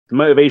the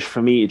motivation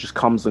for me, it just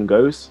comes and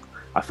goes.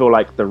 I feel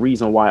like the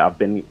reason why I've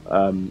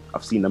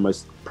seen the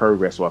most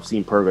progress, or I've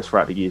seen progress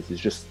throughout the years, is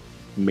just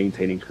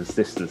maintaining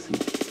consistency.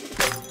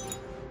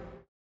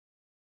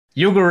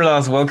 Yo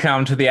gorillas,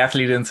 welcome to the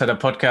Athlete Insider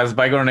podcast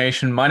by Gore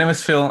Nation. My name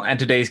is Phil, and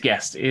today's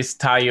guest is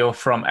Tayo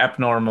from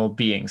Abnormal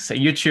Beings, a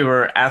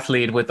YouTuber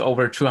athlete with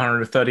over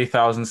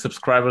 230,000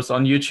 subscribers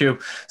on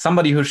YouTube,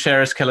 somebody who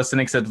shares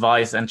calisthenics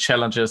advice and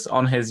challenges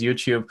on his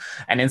YouTube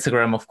and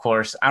Instagram, of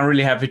course. I'm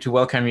really happy to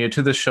welcome you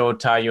to the show,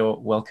 Tayo.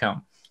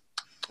 Welcome.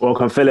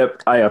 Welcome,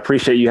 Philip. I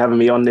appreciate you having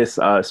me on this.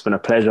 It's been a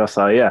pleasure.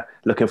 So yeah,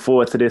 looking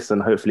forward to this,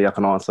 and hopefully I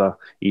can answer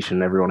each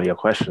and every one of your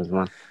questions,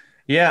 man.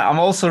 Yeah, I'm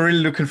also really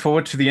looking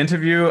forward to the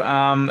interview.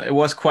 It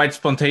was quite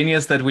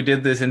spontaneous that we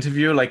did this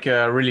interview, like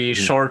a really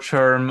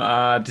short-term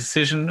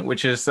decision,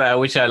 which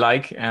I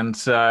like. And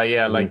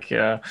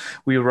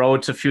we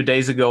wrote a few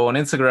days ago on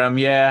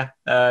Instagram,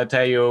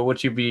 Tayo,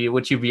 would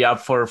you be up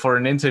for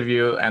an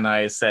interview? And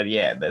I said,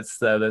 yeah,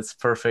 that's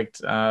perfect.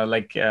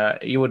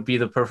 You would be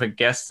the perfect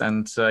guest.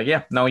 And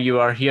now you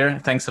are here.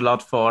 Thanks a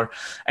lot for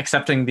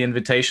accepting the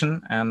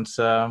invitation and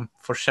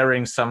for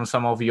sharing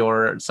some of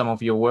your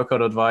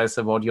workout advice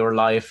about your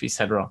life,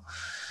 etc.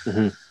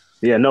 Mm-hmm.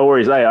 Yeah, no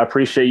worries. I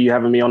appreciate you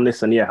having me on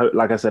this, and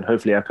like I said,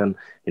 hopefully I can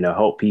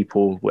help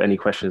people with any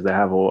questions they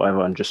have or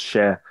whatever, and just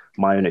share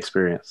my own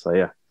experience. So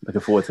yeah,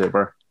 looking forward to it,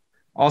 bro.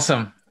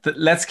 Awesome.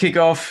 Let's kick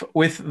off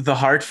with the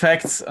hard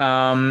facts.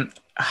 How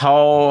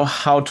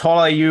tall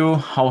are you?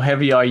 How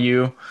heavy are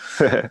you?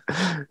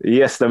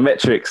 Yes, the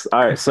metrics. All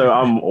right, so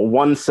I'm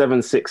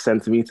 176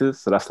 centimeters,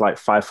 so that's like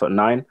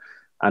 5'9",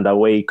 and I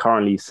weigh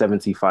currently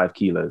 75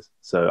 kilos.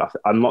 So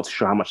I'm not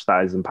sure how much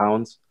that is in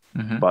pounds,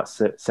 but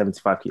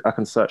 75 kilos. I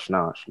can search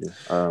now, actually.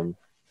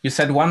 You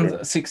said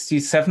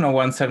 167 or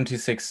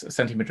 176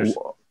 centimeters?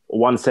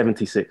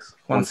 176.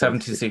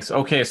 176.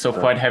 Okay, so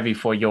quite heavy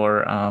for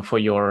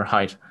your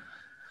height.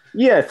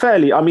 Yeah,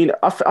 fairly. I mean,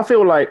 I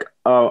feel like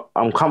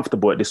I'm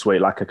comfortable at this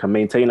weight. Like I can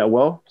maintain it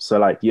well.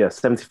 So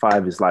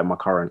 75 is like my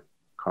current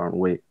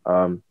weight.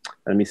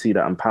 Let me see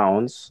that in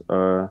pounds.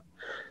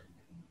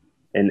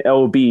 In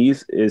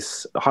LBs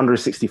is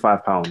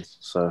 165 pounds.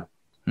 So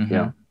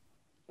yeah.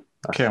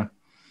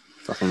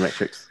 That's my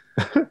metrics.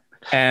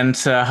 And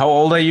how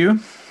old are you?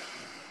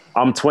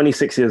 I'm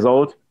 26 years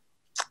old.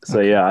 So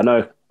yeah, I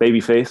know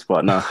baby face,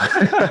 but no.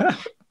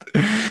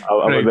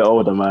 I'm a bit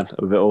older, man.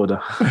 I'm a bit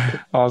older.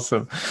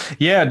 Awesome.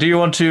 Yeah. Do you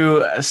want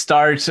to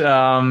start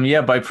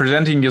by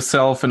presenting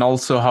yourself and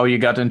also how you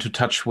got into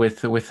touch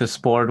with the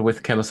sport,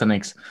 with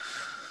calisthenics?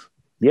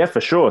 Yeah, for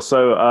sure.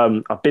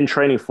 So I've been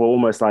training for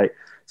almost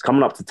it's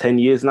coming up to 10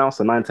 years now.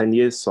 So 9-10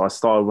 years. So I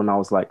started when I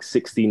was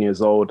 16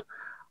 years old.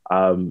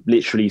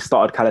 Literally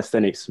started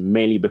calisthenics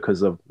mainly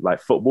because of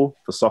football,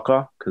 for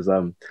soccer. Because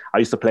I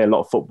used to play a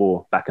lot of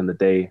football back in the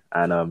day,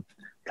 and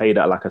played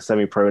at a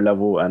semi-pro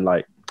level, and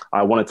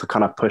I wanted to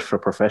kind of push for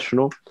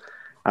professional.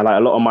 And a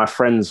lot of my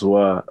friends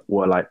were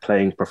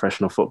playing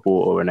professional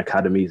football or in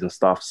academies and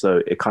stuff.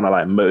 So it kind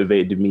of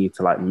motivated me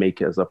to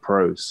make it as a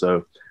pro.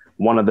 So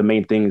one of the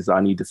main things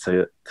I needed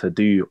to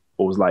do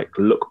was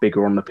look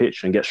bigger on the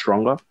pitch and get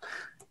stronger.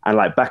 And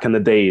back in the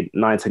day,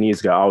 9-10 years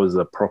ago, I was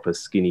a proper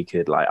skinny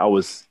kid. I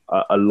was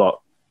a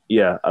lot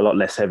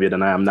less heavier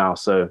than I am now.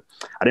 So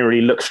I didn't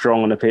really look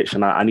strong on the pitch,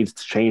 and I needed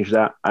to change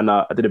that. And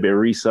I did a bit of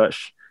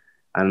research,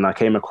 and I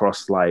came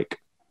across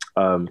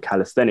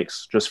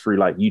calisthenics just through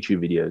YouTube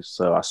videos.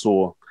 So I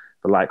saw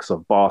the likes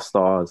of Bar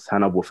Stars,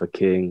 Hannah Wolfer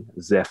King,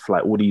 Zeph,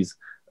 all these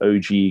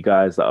OG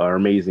guys that are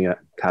amazing at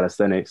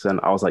calisthenics. And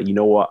I was like, you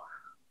know what?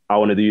 I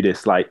want to do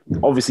this.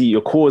 Obviously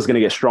your core is going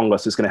to get stronger,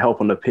 so it's going to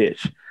help on the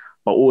pitch,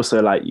 but also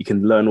you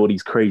can learn all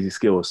these crazy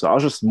skills. So I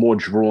was just more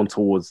drawn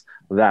towards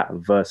that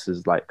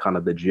versus kind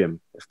of the gym,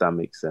 if that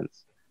makes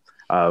sense.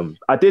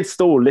 I did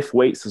still lift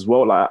weights as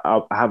well.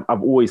 I've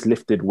always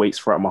lifted weights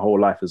throughout my whole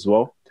life as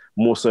well,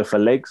 more so for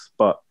legs.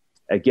 But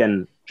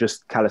again,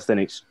 just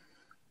calisthenics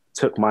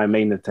took my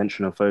main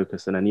attention and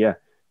focus, and then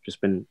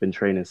just been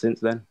training since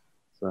then.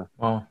 So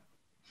wow,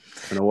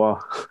 it's been a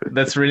while.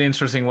 That's really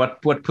interesting.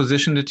 What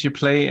position did you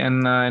play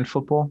in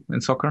football, in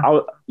soccer?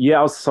 I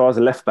was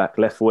a left back,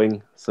 left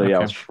wing. So I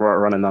was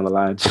running down the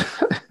line.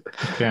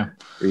 Okay.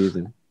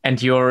 Reason.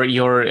 And you're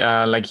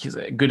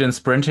good in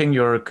sprinting.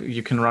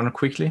 You can run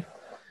quickly.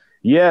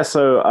 Yeah.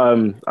 So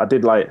I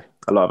did a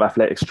lot of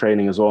athletics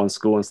training as well in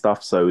school and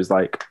stuff. So it was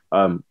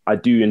I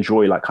do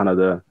enjoy kind of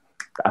the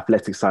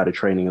athletic side of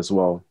training as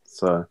well.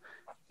 So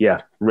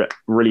yeah,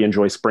 really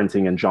enjoy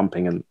sprinting and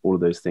jumping and all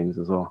of those things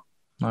as well.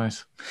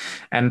 Nice.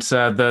 And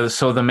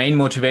the main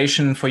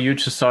motivation for you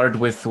to start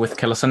with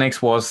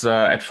calisthenics was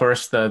at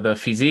first the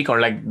physique,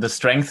 or the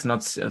strength,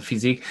 not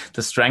physique,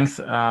 the strength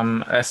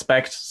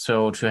aspect.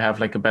 So to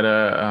have a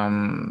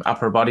better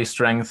upper body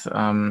strength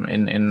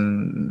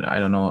in I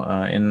don't know,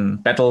 in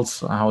battles.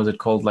 How is it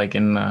called?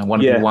 In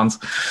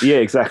 1v1s. Yeah,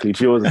 exactly.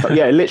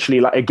 Yeah,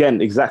 literally again,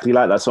 exactly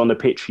like that. So on the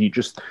pitch, you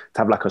just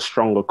have a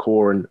stronger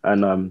core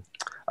and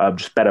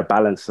just better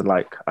balance and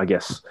I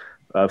guess.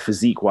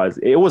 Physique wise,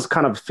 it was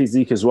kind of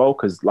physique as well,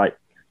 because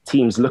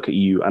teams look at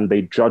you and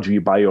they judge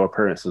you by your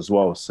appearance as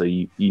well. So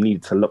you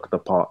need to look the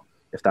part,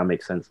 if that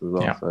makes sense as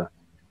well. Yeah. So,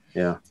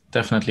 yeah,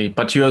 definitely.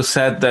 But you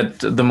said that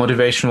the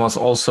motivation was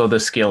also the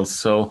skills.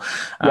 So,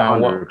 yeah,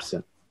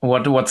 100%.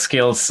 What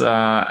skills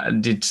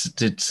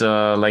did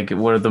like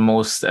were the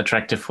most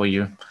attractive for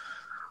you?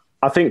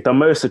 I think the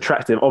most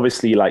attractive,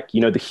 obviously, like,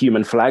 the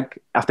human flag.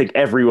 I think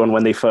everyone,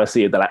 when they first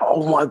see it, they're like,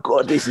 oh my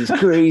God, this is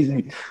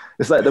crazy.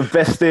 It's like the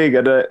best thing.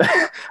 And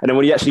then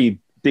when you actually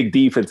dig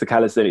deep into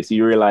calisthenics,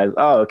 you realize,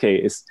 oh, okay,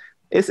 it's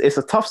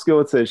a tough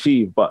skill to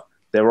achieve, but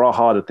there are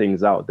harder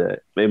things out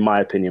there, in my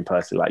opinion,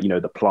 personally,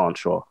 like, the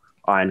planche or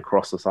iron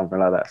cross or something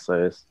like that.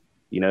 So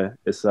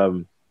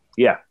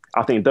yeah,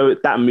 I think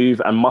that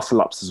move and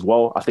muscle ups as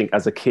well. I think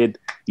as a kid,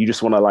 you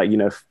just want to, like,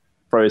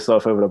 throw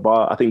yourself over the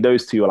bar. I think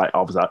those two are like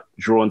I was like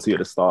drawn to at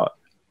the start.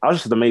 I was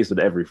just amazed with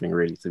everything,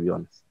 really, to be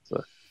honest.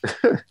 So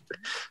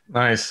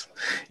nice.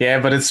 Yeah,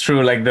 but it's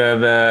true. Like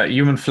the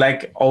human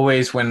flag,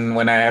 always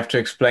when I have to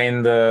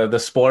explain the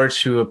sport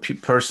to a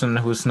person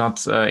who's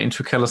not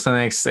into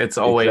calisthenics, it's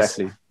always,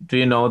 exactly. Do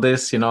you know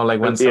this? Like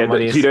when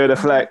somebody do you know the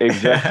flag?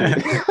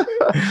 Exactly.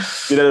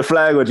 Do you know the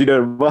flag, or do you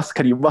know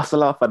can you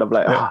muscle up? And I'm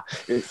like,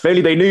 if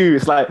only they knew.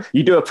 It's like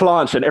you do a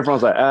planche and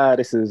everyone's like,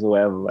 this is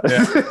whatever.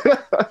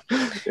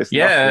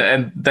 Yeah,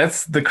 and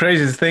that's the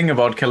craziest thing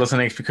about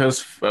calisthenics,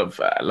 because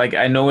like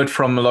I know it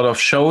from a lot of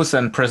shows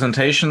and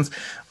presentations.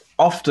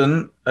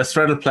 Often a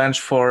straddle planche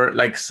for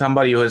like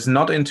somebody who is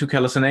not into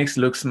calisthenics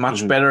looks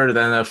much better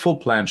than a full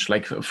planche,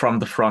 like from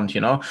the front,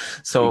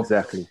 So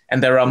exactly.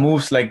 And there are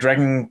moves like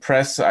dragon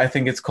press, I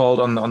think it's called,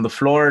 on the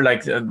floor,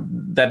 like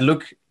that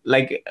look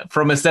like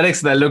from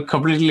aesthetics they look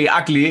completely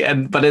ugly,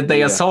 but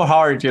they are so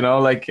hard,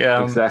 like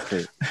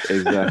exactly.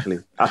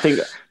 I think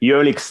you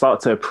only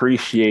start to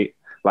appreciate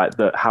like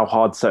how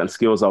hard certain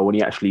skills are when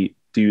you actually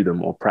do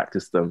them or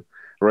practice them.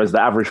 Whereas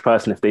the average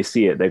person, if they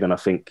see it, they're gonna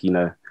think,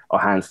 a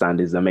handstand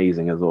is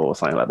amazing as well, or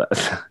something like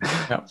that.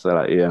 Yeah. So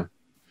like,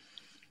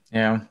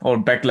 yeah, or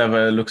back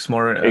lever looks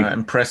more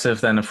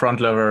impressive than a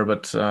front lever,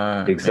 but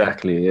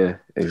exactly.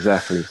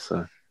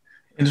 So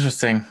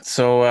interesting.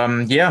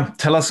 So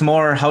tell us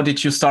more. How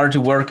did you start to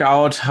work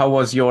out? How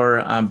was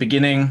your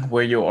beginning?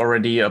 Were you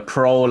already a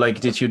pro? Like,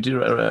 did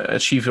you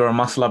achieve your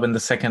muscle up in the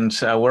second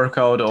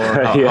workout, or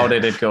how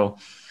did it go?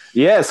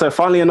 Yeah, so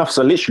funnily enough,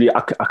 so literally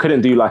I couldn't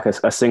do like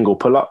a single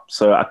pull-up.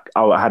 So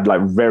I had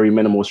like very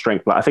minimal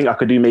strength. Like I think I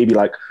could do maybe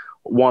like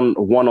one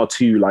or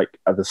two like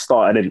at the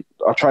start. And then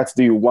I tried to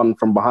do one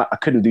from behind. I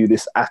couldn't do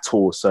this at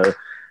all. So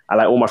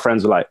like all my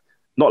friends were like,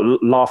 not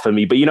laugh at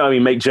me, but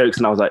make jokes.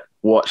 And I was like,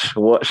 watch,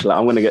 like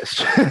I'm going to get,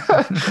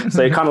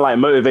 so it kind of like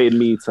motivated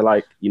me to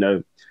like,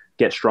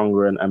 get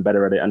stronger and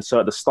better at it. And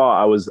so at the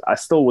start I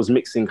still was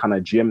mixing kind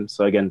of gym.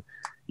 So again,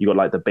 you got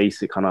like the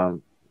basic kind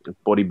of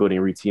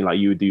bodybuilding routine, like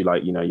you would do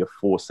like your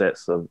 4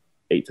 sets of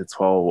 8 to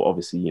 12,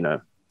 obviously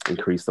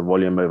increase the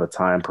volume over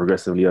time,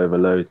 progressively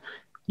overload,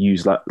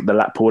 use like the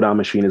lat pull down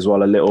machine as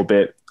well a little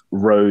bit,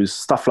 rows,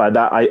 stuff like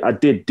that. I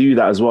did do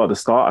that as well at the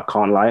start, I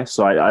can't lie.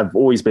 So I've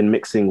always been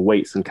mixing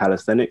weights and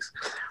calisthenics,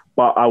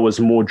 but I was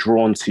more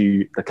drawn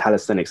to the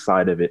calisthenics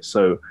side of it.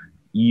 So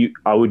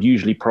I would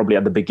usually probably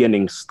at the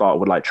beginning start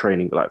with like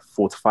training like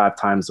 4 to 5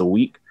 times a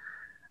week.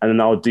 And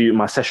then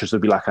my sessions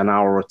would be like an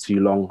hour or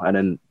two long. And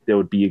then there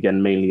would be,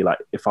 again, mainly like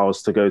if I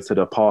was to go to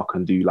the park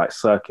and do like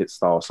circuit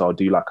style. So I'll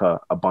do like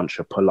a bunch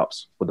of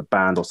pull-ups with a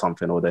band or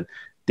something, or then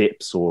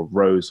dips or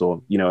rows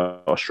or,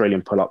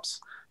 Australian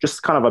pull-ups,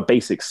 just kind of a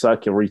basic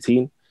circuit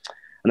routine.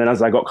 And then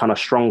as I got kind of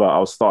stronger,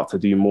 I'll start to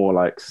do more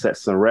like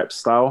sets and reps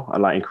style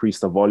and like increase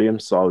the volume.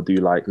 So I'll do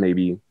like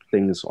maybe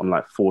things on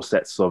like 4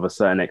 sets of a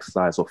certain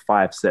exercise or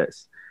 5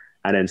 sets,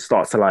 and then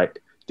start to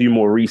like do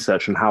more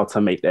research on how to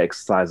make the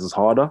exercises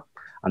harder.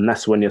 And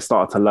that's when you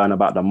start to learn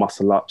about the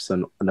muscle ups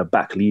and the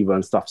back lever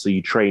and stuff. So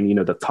you train,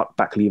 the tuck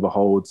back lever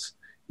holds,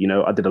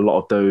 I did a lot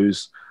of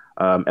those,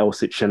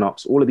 L-sit chin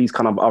ups, all of these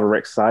kind of other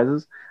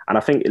exercises. And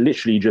I think it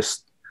literally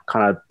just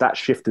kind of that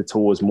shifted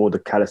towards more the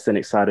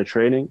calisthenics side of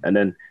training. And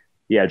then,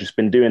 just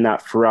been doing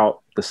that throughout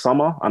the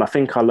summer. And I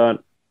think I learned,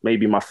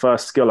 maybe my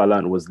first skill I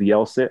learned was the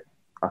L-sit,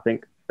 I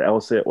think the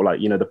L-sit, or like,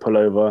 the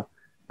pullover,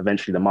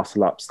 eventually the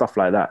muscle up, stuff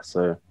like that.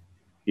 So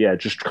yeah,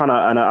 just kind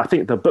of, and I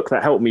think the book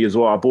that helped me as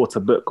well, I bought a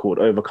book called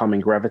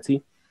Overcoming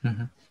Gravity.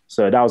 Mm-hmm.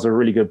 So that was a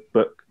really good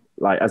book,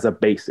 like as a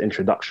base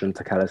introduction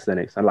to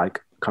calisthenics, and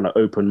like kind of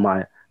opened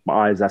my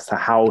eyes as to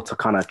how to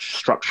kind of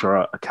structure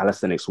a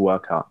calisthenics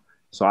workout.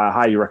 So I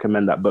highly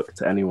recommend that book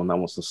to anyone that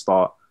wants to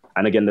start.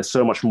 And again, there's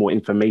so much more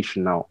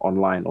information now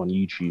online on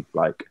YouTube.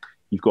 Like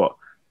you've got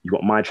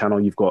my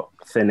channel, you've got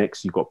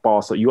Thenix, you've got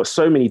Bar. So you've got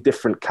so many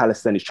different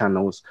calisthenics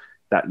channels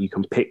that you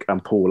can pick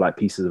and pull like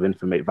pieces of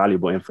information,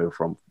 valuable info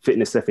from.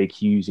 Fitness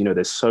FAQs,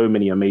 there's so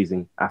many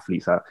amazing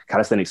athletes,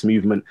 calisthenics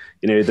movement,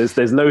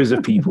 there's loads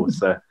of people.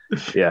 So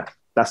yeah,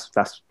 that's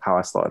how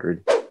I started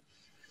really.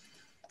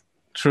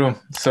 True.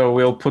 So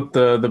we'll put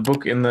the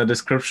book in the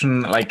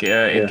description. Like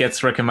it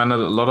gets recommended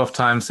a lot of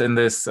times in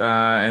this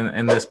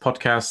in this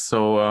podcast.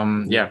 So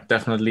yeah,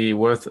 definitely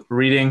worth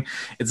reading.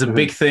 It's a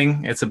big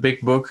thing. It's a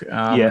big book.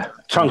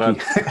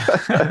 Chunky.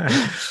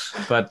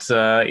 But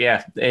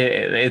yeah,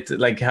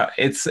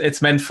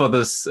 it's meant for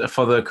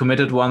the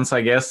committed ones,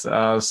 I guess.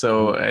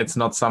 So it's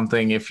not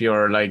something if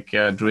you're like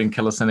doing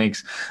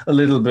calisthenics a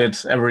little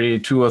bit every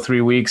 2 or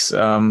 3 weeks,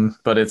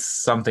 but it's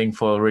something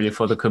for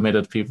the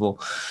committed people.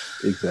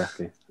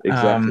 Exactly.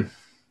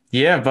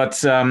 Yeah,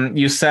 but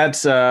you said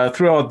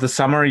throughout the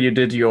summer you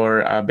did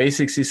your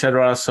basics,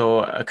 etc.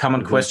 So a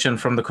common question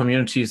from the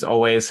community is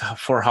always,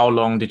 for how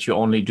long did you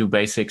only do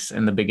basics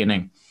in the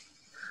beginning?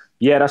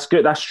 Yeah, that's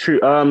good. That's true.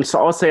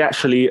 So I'll say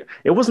actually,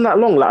 it wasn't that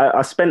long. Like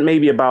I spent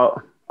maybe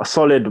about a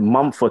solid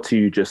month or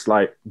two just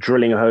like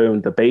drilling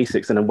home the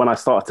basics. And then when I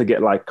started to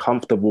get like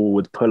comfortable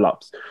with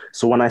pull-ups,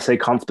 so when I say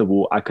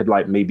comfortable, I could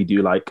like maybe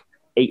do like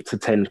 8 to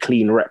 10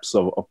 clean reps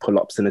of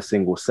pull-ups in a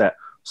single set,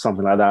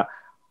 something like that.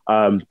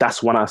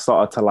 That's when I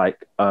started to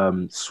like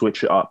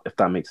switch it up, if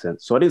that makes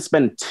sense. So I didn't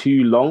spend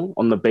too long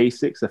on the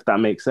basics, if that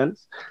makes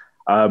sense.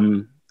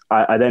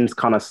 I then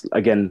kind of,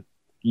 again,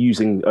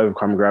 using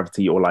overcoming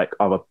gravity or like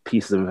other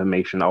pieces of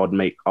information, I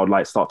would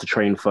like start to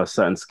train for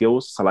certain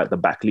skills. So like the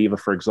back lever,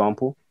 for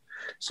example.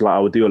 So like I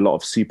would do a lot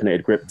of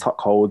supinated grip tuck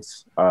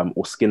holds,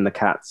 or skin the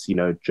cats, you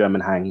know,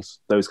 German hangs,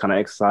 those kind of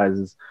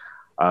exercises,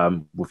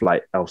 with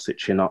like L-sit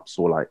chin-ups,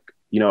 or like,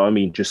 you know what I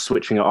mean, just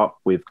switching it up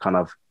with kind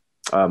of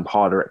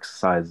harder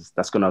exercises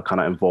that's going to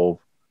kind of involve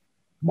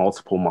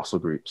multiple muscle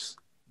groups,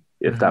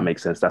 if that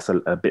makes sense. That's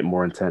a bit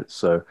more intense.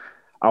 So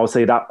I would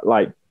say that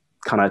like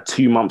kind of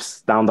 2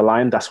 months down the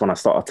line, that's when I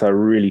started to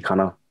really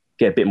kind of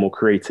get a bit more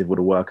creative with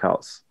the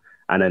workouts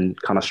and then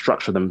kind of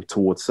structure them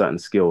towards certain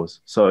skills.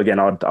 So again,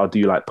 I'll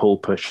do like pull,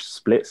 push,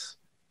 splits.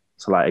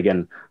 So like,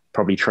 again,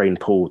 probably train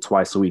pull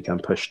twice a week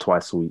and push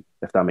twice a week,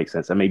 if that makes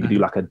sense. And maybe do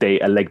like a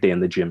leg day in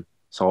the gym.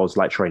 So I was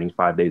like training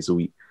 5 days a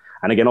week.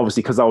 And again,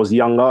 obviously, because I was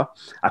younger,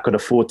 I could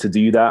afford to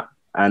do that.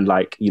 And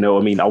like, you know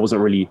what I mean? I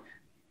wasn't really,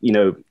 you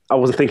know, I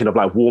wasn't thinking of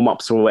like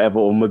warm-ups or whatever,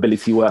 or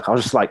mobility work. I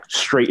was just like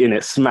straight in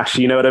it, smash,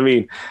 you know what I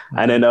mean?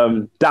 And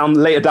then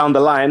later down the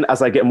line,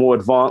 as I get more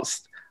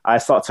advanced, I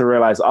start to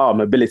realize,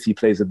 mobility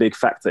plays a big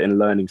factor in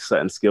learning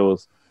certain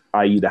skills,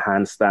 i.e. the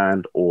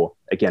handstand, or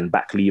again,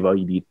 back lever.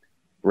 You need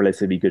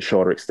relatively good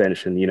shoulder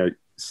extension, you know,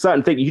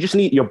 certain things. You just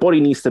need, your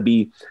body needs to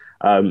be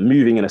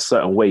moving in a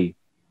certain way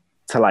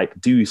to like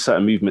do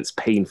certain movements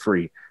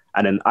pain-free.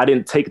 And then I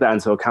didn't take that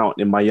into account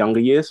in my younger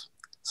years.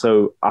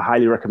 So I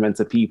highly recommend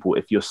to people,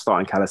 if you're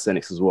starting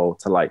calisthenics as well,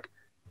 to like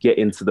get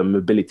into the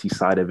mobility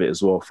side of it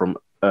as well from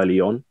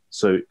early on.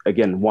 So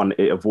again, one,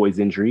 it avoids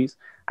injuries,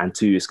 and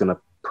two, it's going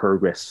to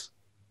progress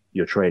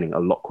your training a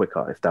lot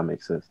quicker, if that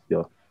makes sense.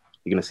 You're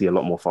going to see a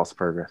lot more fast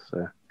progress.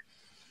 So.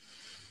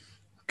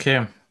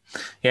 Okay.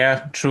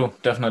 Yeah, true.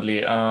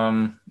 Definitely.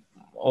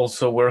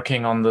 Also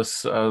working on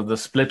this, the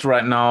split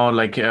right now,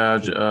 like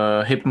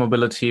hip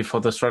mobility for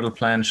the straddle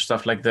planche,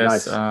 stuff like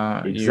this.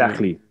 Nice.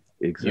 Exactly.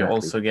 You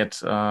also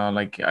get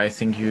like, I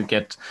think you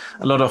get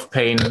a lot of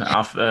pain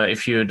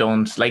if you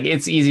don't, like,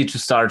 it's easy to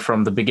start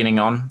from the beginning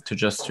on to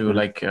just do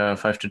like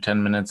 5 to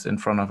 10 minutes in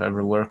front of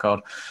every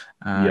workout,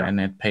 and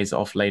it pays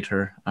off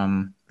later,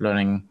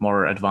 learning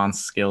more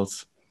advanced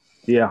skills.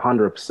 Yeah,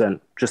 100%.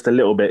 Just a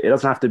little bit. It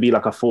doesn't have to be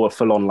like a full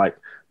on like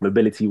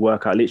mobility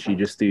workout. Literally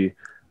just do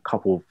a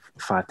couple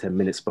 5-10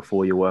 minutes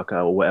before your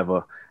workout or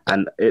whatever,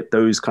 and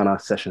those kind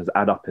of sessions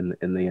add up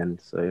in the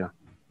end. So yeah.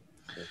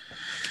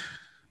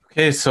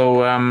 Okay,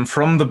 so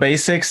from the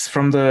basics,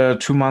 from the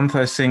 2 month,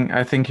 I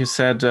think you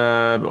said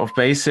of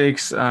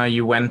basics,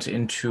 you went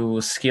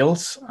into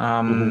skills.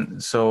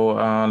 So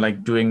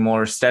like doing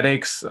more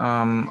statics,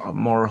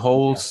 more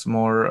holds,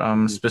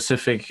 more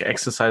specific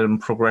exercise and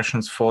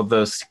progressions for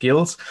the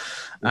skills.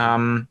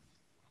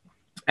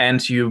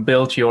 And you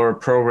built your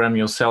program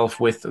yourself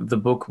with the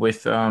book,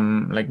 with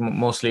like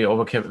mostly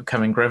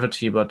overcoming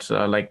gravity, but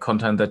like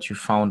content that you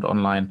found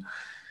online.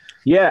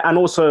 Yeah, and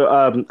also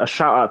a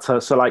shout out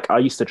to, so like I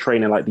used to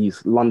train in like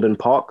these London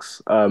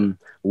parks,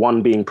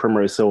 one being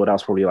Primrose Hill. That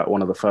was probably like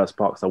one of the first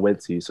parks I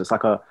went to. So it's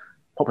like a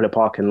popular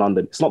park in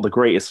London. It's not the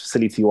greatest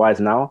facility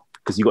wise now,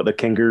 because you got the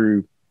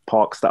kangaroo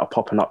parks that are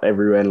popping up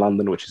everywhere in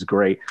London, which is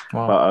great.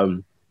 Wow.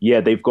 But yeah,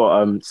 they've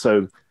got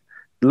so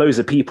loads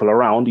of people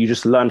around. You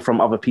just learn from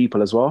other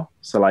people as well.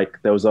 So like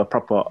there was a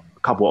couple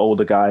of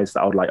older guys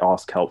that I would like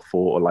ask help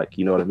for, or like,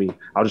 you know what I mean?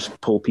 I'll just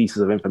pull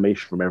pieces of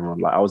information from everyone.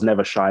 Like I was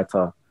never shy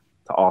to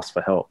ask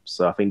for help.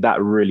 So I think that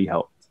really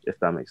helped, if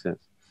that makes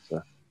sense. So.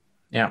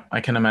 Yeah,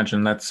 I can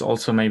imagine that's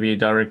also maybe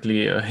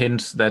directly a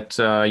hint that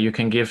you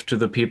can give to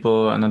the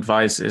people, and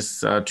advice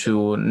is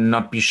to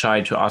not be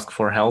shy to ask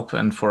for help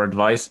and for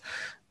advice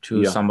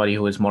to somebody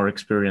who is more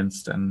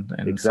experienced and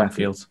in some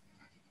fields.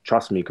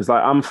 Trust me, because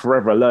like I'm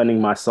forever learning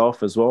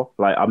myself as well.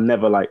 Like I'm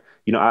never like,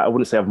 you know, I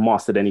wouldn't say I've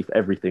mastered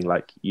everything.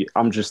 Like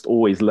I'm just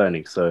always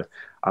learning. So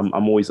I'm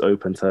always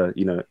open to,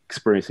 you know,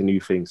 experiencing new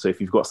things. So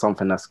if you've got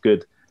something that's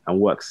good and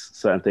works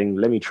certain thing,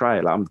 let me try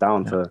it. Like I'm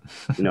down to,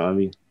 you know what I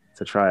mean,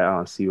 to try it out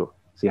and see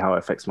see how it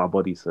affects my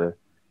body. So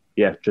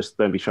yeah, just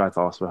don't be shy to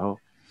ask for help.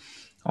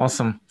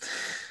 Awesome.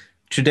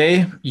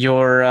 Today,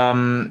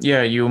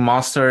 you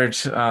mastered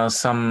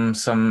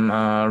some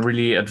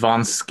really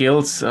advanced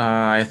skills.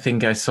 I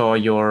think I saw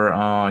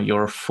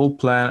your full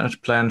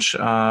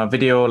planche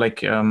video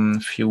like a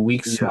few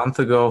weeks, month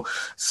ago.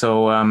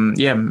 So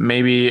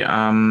maybe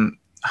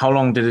how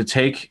long did it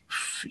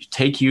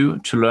take you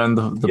to learn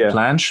the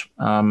planche?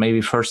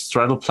 Maybe first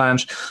straddle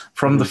planche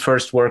from the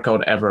first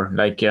workout ever.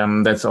 Like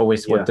that's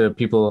always what the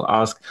people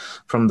ask,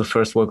 from the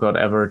first workout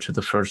ever to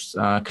the first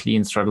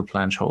clean straddle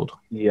planche hold.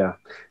 Yeah.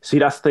 See,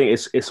 that's the thing.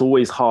 It's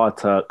always hard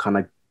to kind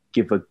of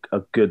give a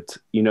good,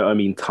 you know what I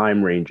mean,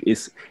 time range.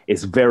 It's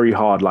very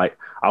hard. Like,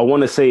 I want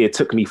to say it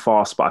took me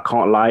fast, but I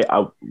can't lie.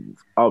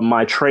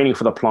 My training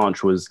for the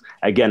planche was,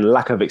 again,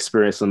 lack of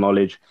experience and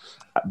knowledge.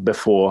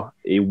 Before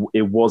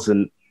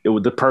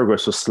the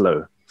progress was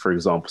slow, for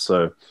example.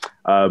 So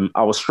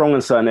I was strong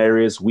in certain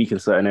areas, weak in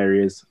certain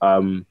areas.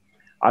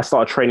 I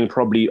started training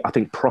properly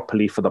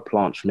for the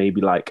planche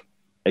maybe like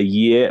a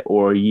year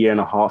or a year and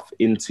a half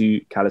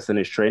into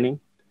calisthenics training.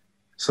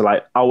 So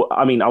like I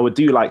would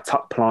do like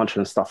tuck planche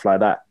and stuff like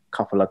that a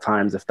couple of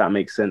times, if that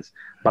makes sense.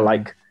 But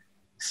like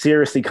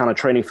seriously kind of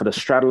training for the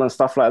straddle and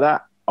stuff like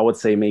that, I would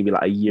say maybe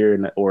like a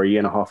year or a year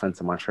and a half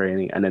into my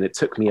training. And then it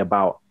took me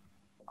about,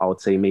 I would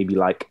say maybe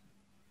like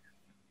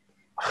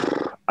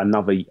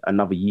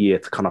another year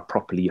to kind of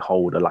properly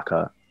hold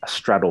a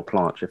straddle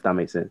planche, if that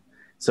makes sense.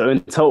 So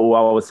in total,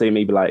 I would say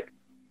maybe like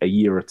a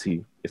year or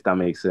two, if that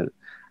makes sense.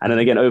 And then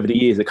again, over the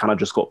years, it kind of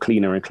just got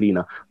cleaner and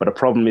cleaner. But the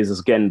problem is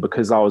again,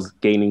 because I was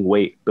gaining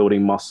weight,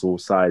 building muscle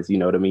size, you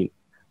know what I mean?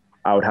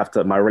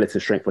 My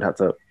relative strength would have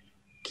to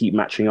keep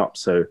matching up.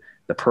 So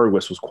the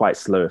progress was quite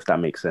slow, if that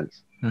makes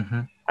sense.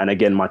 And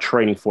again, my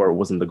training for it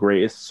wasn't the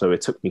greatest. So it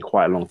took me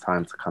quite a long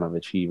time to kind of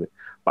achieve it.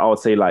 But I would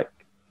say like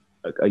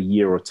a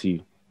year or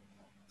two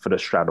for the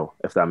straddle,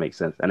 if that makes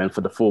sense. And then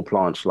for the full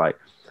planche, like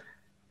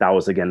that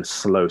was again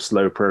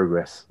slow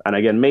progress. And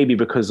again, maybe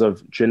because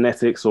of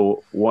genetics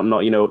or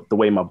whatnot, you know, the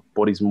way my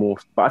body's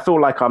morphed. But I feel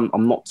like I'm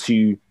not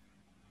too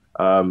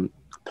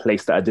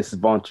placed at a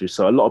disadvantage.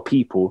 So a lot of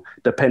people,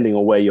 depending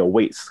on where your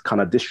weight's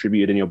kind of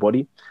distributed in your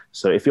body.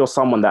 So if you're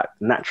someone that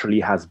naturally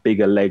has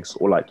bigger legs,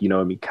 or like, you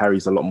know,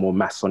 carries a lot more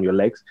mass on your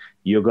legs,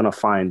 you're gonna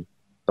find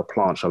the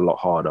planche a lot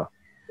harder,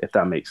 if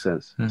that makes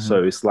sense.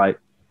 So it's like,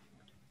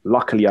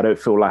 luckily, I don't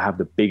feel like I have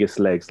the biggest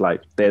legs.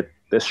 Like they're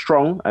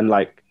strong and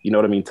like, you know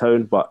what I mean,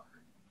 toned, but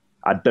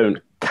I don't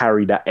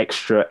carry that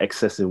extra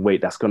excessive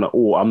weight that's gonna,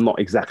 I'm not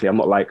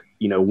like,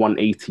 you know,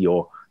 180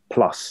 or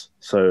plus.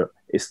 So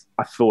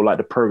I feel like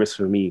the progress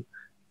for me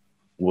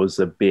was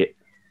a bit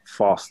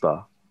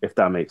faster, if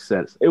that makes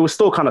sense. It was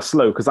still kind of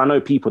slow because I know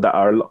people that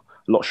are a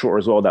lot shorter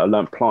as well that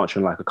learned planche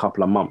in like a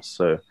couple of months.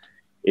 So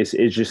it's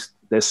just,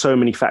 there's so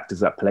many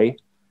factors at play,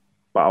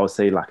 but I would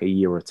say like a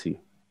year or two.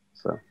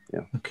 So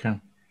yeah. Okay.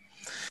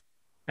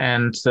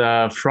 And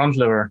front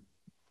lever.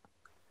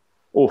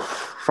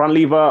 Front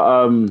lever.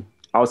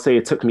 I would say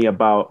it took me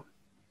about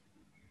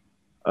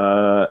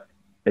a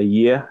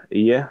year.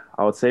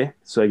 I would say.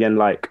 So again,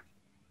 like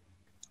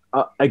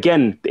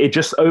again, it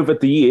just over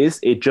the years,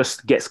 it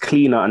just gets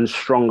cleaner and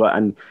stronger,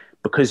 and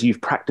because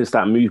you've practiced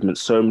that movement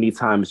so many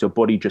times, your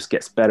body just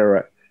gets better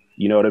at,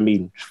 you know what I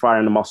mean,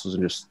 firing the muscles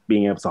and just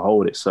being able to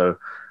hold it. So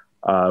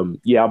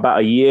about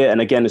a year.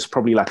 And again, it's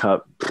probably like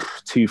a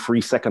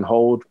 2-3 second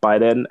hold by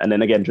then. And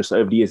then again, just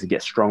over the years, it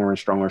gets stronger and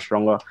stronger and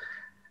stronger.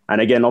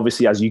 And again,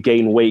 obviously, as you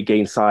gain weight,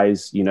 gain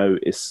size, you know,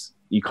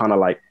 you kind of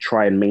like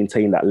try and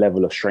maintain that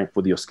level of strength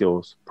with your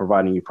skills,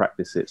 providing you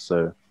practice it.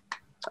 So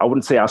I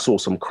wouldn't say I saw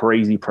some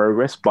crazy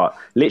progress, but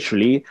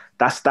literally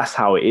that's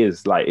how it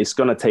is. Like, it's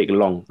going to take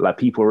long. Like,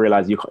 people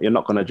realize you're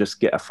not going to just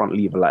get a front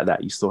lever like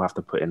that. You still have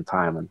to put in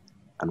time and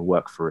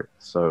work for it.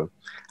 So,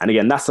 and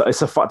again,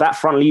 that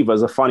front lever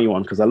is a funny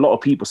one because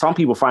some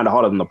people find it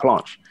harder than the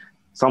planche.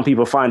 Some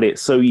people find it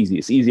so easy.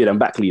 It's easier than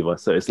back lever.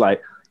 So it's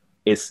like,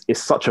 it's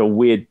such a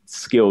weird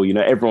skill. You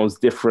know, everyone's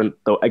different.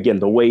 Though, again,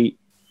 the way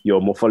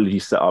your morphology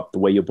is set up, the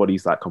way your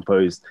body's like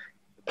composed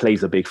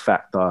plays a big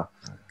factor.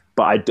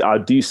 But I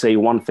do say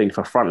one thing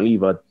for front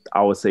lever,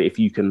 I would say if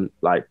you can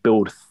like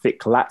build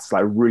thick lats,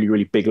 like really,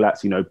 really big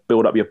lats, you know,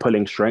 build up your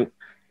pulling strength,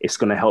 it's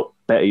going to help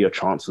better your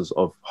chances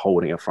of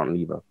holding a front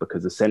lever,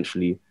 because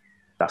essentially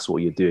that's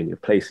what you're doing. You're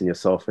placing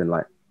yourself in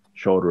like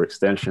shoulder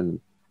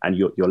extension, and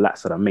your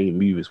lats are the main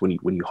movers when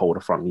you hold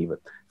a front lever.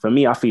 For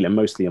me, I feel it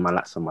mostly in my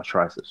lats and my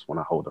triceps when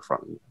I hold a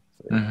front lever.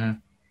 So, yeah.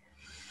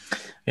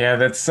 Yeah,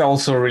 that's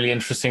also really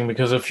interesting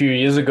because a few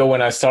years ago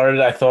when I started,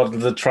 I thought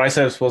the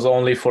triceps was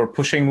only for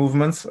pushing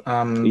movements.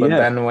 But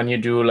then when you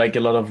do like a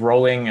lot of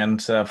rowing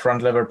and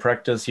front lever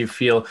practice, you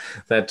feel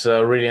that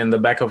really in the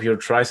back of your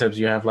triceps,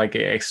 you have like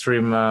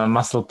extreme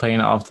muscle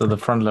pain after the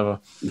front lever.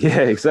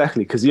 Yeah,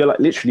 exactly. Because you're like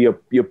literally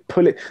you're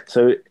pulling.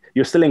 So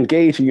you're still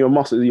engaging your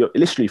muscles. You're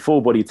literally full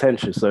body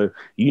tension. So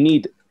you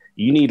need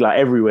like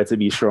everywhere to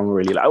be strong,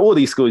 really. Like all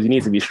these skills, you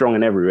need to be strong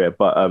in everywhere.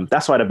 But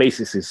that's why the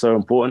basics is so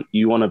important.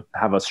 You want to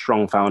have a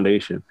strong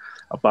foundation.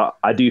 But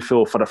I do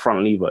feel for the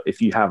front lever,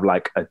 if you have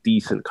like a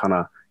decent kind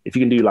of if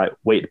you can do like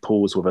weighted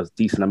pulls with a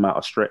decent amount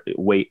of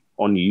weight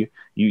on you,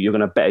 you're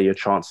going to better your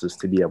chances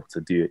to be able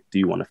to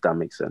do one, if that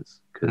makes sense.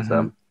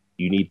 Because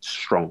you need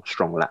strong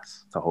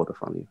lats to hold it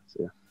from you.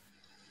 So,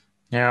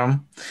 yeah.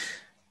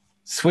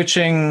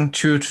 Switching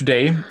to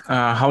today,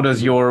 how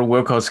does your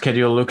workout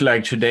schedule look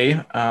like today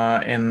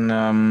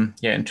in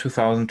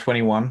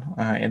 2021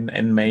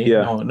 in May?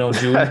 Yeah. No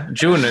June.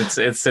 June. It's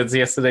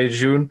yesterday,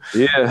 June.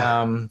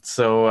 Yeah.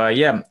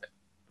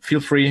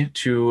 Feel free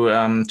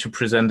to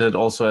present it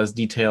also as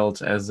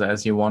detailed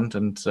as you want,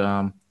 and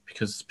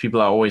because people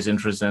are always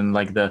interested in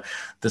like the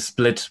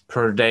split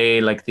per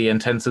day, like the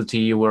intensity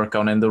you work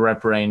on and the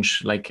rep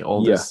range, like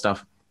all this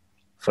stuff.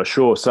 For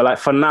sure. So like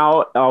for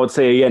now, I would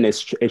say again,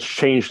 it's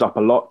changed up a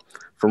lot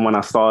from when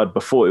I started.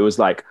 Before it was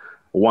like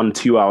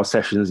 1-2 hour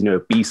sessions,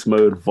 beast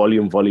mode,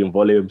 volume,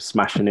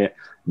 smashing it,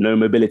 no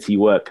mobility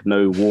work,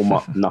 no warm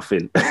up,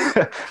 nothing.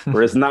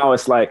 Whereas now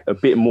it's like a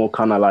bit more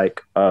kind of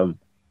like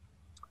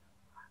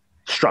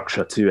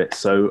structure to it.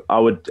 So I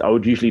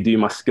would usually do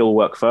my skill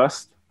work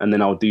first, and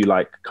then I would do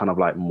like kind of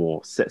like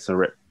more sets and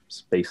reps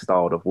based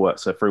style of work.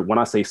 So when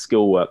I say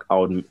skill work, I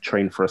would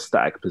train for a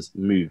static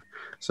move.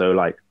 So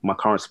like my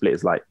current split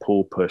is like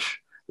pull, push,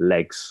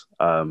 legs,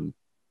 pull,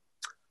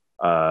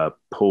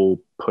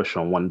 push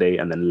on one day,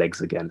 and then legs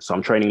again. So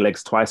I'm training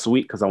legs twice a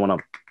week because I want to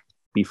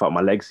beef up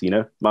my legs.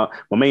 My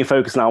main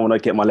focus now, I want to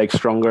get my legs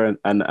stronger,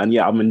 and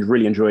yeah, I've been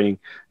really enjoying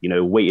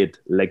weighted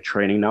leg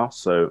training now.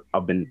 So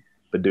I've been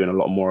doing a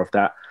lot more of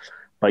that.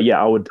 But yeah,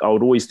 I would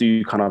always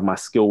do kind of my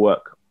skill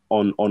work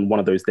on one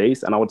of those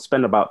days, and I would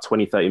spend about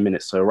 20-30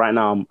 minutes. So right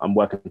now I'm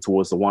working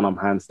towards the one-arm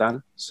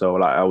handstand. So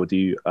like I would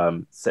do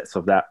sets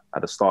of that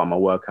at the start of my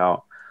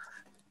workout,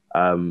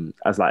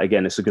 as like,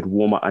 again, it's a good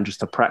warm-up and just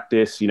to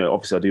practice.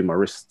 Obviously I do my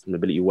wrist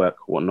mobility work,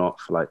 whatnot,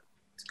 for like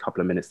a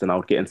couple of minutes. Then I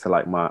would get into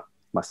like my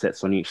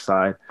sets on each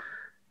side,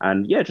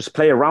 and yeah, just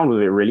play around with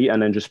it really, and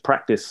then just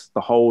practice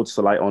the holds.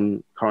 So like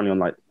currently on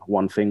like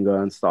one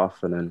finger and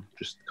stuff, and then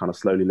just kind of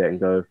slowly letting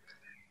go,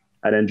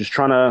 and then just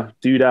trying to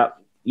do that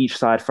each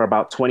side for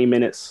about 20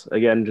 minutes.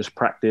 Again, just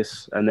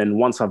practice. And then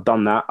once I've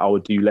done that, I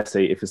would do, let's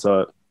say if it's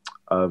a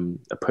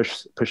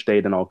push day,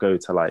 then I'll go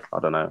to like,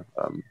 I don't know,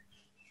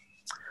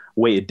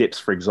 weighted dips,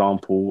 for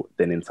example,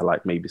 then into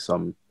like maybe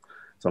some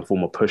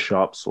form of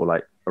push-ups, or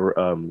like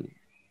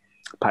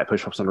pipe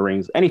push-ups on the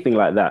rings, anything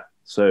like that.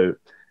 So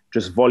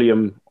just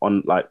volume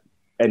on like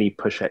any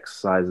push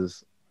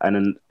exercises. And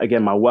then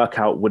again, my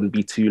workout wouldn't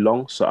be too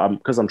long. So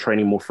because I'm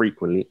training more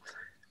frequently,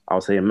 I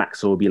would say a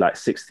max will be like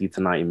 60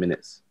 to 90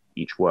 minutes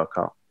each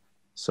workout.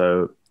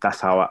 So that's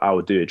how I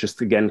would do it.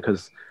 Just again,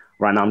 because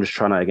right now I'm just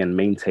trying to, again,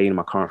 maintain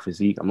my current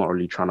physique. I'm not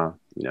really trying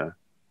to,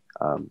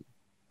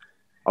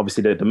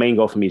 obviously the main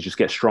goal for me is just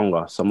get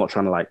stronger. So I'm not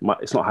trying to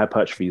it's not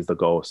hypertrophy is the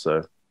goal.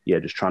 So yeah,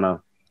 just trying to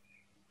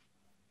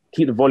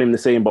keep the volume the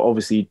same, but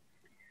obviously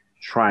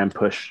try and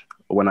push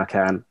when I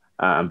can,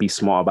 and be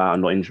smart about it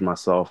and not injure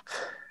myself.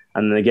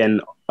 And then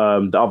again,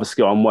 the other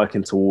skill I'm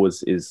working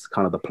towards is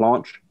kind of the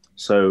planche.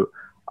 So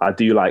I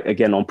do like,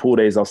 again, on pull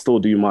days, I'll still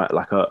do my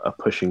like a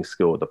pushing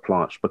skill, the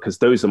planche, because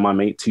those are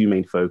my two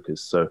main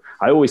focus. So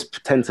I always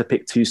tend to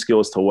pick two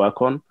skills to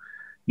work on.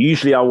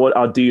 Usually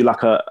I'll do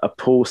like a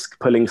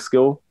pulling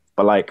skill,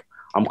 but like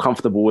I'm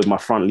comfortable with my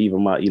front lever,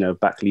 my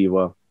back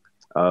lever.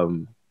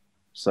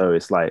 So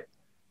it's like,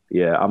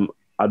 yeah,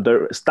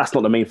 that's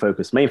not the main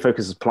focus. Main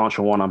focus is planche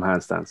and one-arm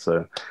handstand.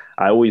 So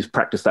I always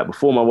practice that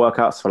before my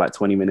workouts for like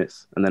 20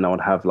 minutes, and then I would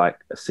have like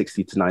a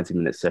 60 to 90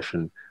 minute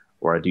session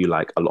where I do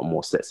like a lot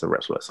more sets of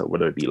reps work. So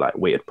whether it be like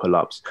weighted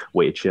pull-ups,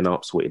 weighted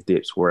chin-ups, weighted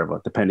dips, wherever,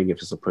 depending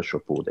if it's a push or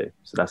pull day.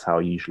 So that's how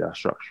usually I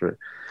structure it.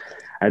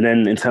 And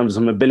then in terms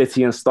of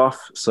mobility and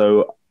stuff,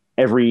 so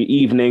every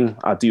evening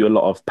I do a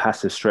lot of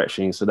passive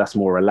stretching. So that's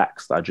more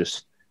relaxed. I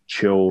just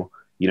chill,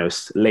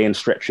 lay in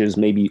stretches,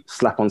 maybe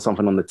slap on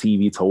something on the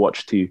TV to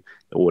watch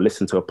or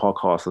listen to a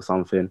podcast or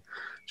something,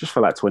 just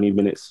for like 20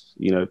 minutes,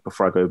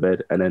 before I go to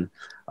bed. And then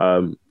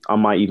I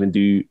might even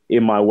do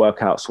in my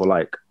workouts, or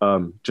like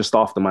just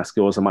after my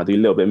skills, I might do a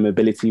little bit of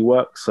mobility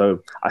work.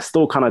 So I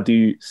still kind of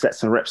do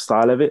sets and reps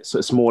style of it. So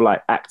it's more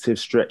like active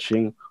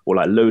stretching or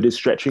like loaded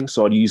stretching.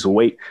 So I'd use a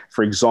weight.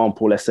 For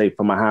example, let's say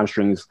for my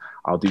hamstrings,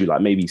 I'll do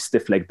like maybe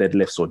stiff leg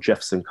deadlifts or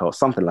Jefferson curls,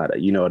 something like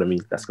that. You know what I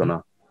mean? That's going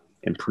to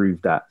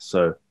improve that.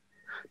 So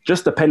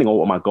just depending on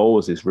what my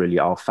goals is, really,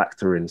 I'll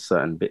factor in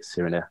certain bits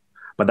here and there.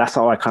 But that's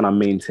how I kind of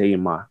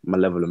maintain my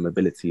level of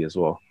mobility as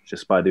well,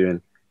 just by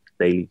doing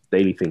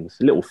daily things,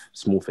 little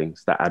small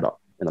things that add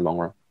up in the long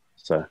run.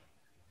 So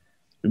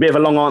a bit of a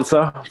long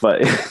answer,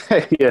 but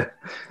yeah,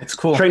 it's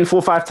cool. Train 4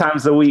 or 5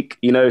 times a week,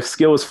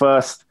 skills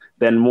first,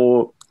 then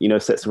more,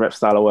 sets and rep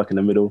style of work in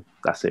the middle.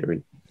 That's it,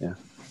 really. Yeah.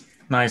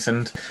 Nice.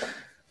 And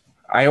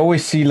I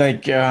always see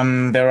like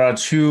there are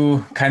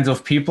two kinds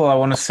of people. I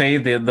want to say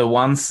the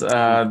ones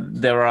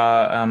there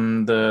are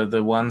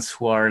the ones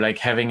who are like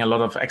having a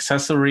lot of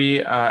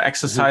accessory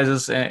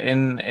exercises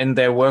in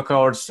their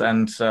workouts,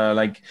 and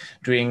like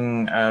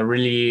doing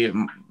really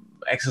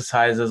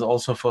exercises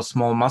also for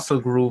small muscle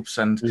groups,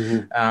 and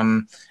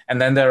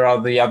then there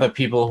are the other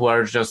people who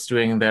are just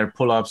doing their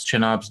pull-ups,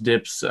 chin-ups,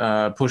 dips,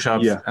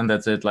 push-ups, and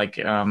that's it. Like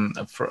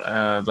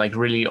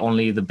really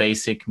only the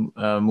basic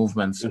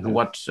movements.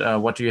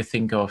 What do you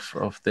think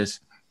of this?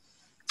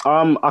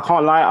 I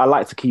can't lie. I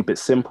like to keep it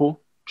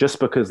simple, just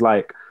because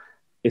like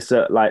it's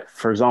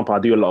for example, I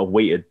do a lot of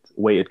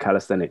weighted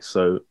calisthenics.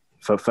 So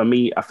for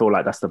me, I feel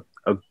like that's a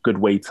good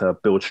way to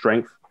build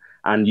strength,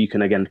 and you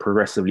can again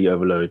progressively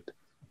overload,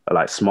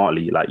 like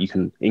smartly. Like you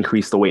can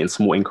increase the weight in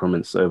small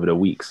increments over the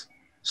weeks.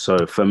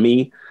 So for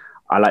me,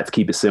 I like to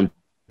keep it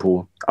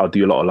simple. I'll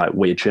do a lot of like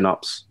weighted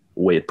chin-ups,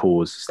 weighted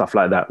pulls, stuff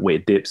like that,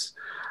 weighted dips,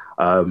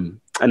 and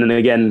then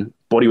again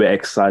bodyweight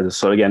exercises.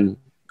 So again,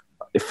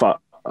 if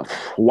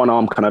one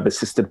arm kind of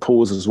assisted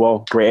pulls as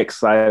well, great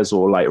exercise,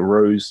 or like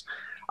rows.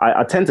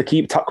 I tend to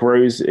keep tuck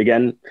rows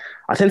again.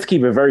 I tend to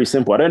keep it very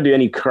simple. I don't do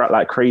any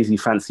like crazy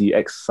fancy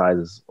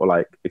exercises or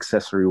like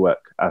accessory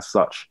work as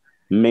such.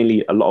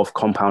 Mainly a lot of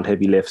compound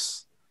heavy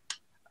lifts.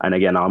 And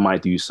again, I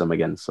might do some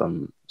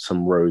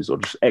rows or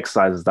just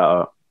exercises that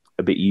are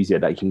a bit easier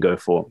that you can go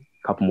for a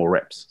couple more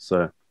reps.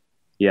 So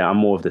yeah, I'm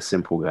more of the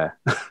simple guy.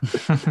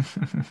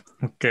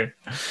 Okay.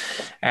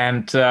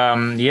 And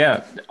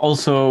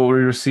also we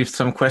received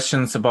some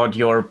questions about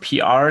your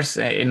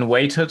PRs in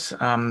weighted. Do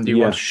you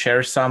want to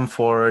share some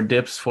for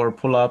dips, for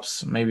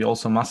pull-ups, maybe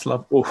also muscle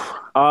up?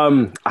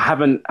 I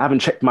haven't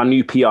checked my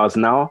new PRs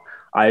now.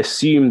 I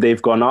assume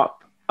they've gone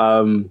up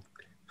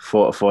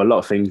for a lot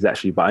of things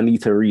actually, but I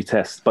need to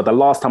retest. But the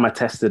last time I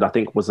tested, I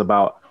think was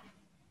about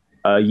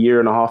a year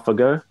and a half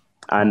ago,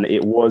 and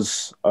it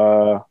was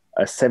a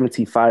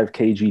 75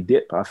 kg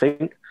dip, I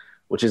think,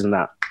 which isn't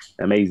that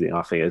amazing.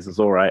 I think it's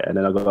all right. And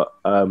then I got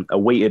a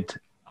weighted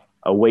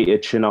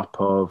chin up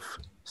of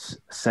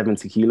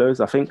 70 kilos,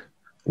 I think.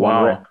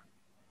 Wow. Rep.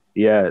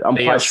 Yeah,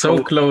 they are strong.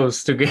 So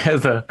close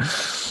together.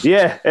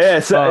 Yeah.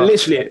 So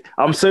literally,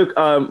 I'm so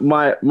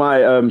my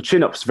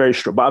chin up's very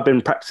strong, but I've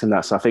been practicing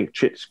that. So I think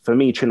for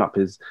me, chin up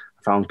is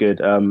found good.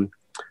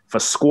 For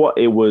squat,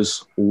 it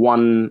was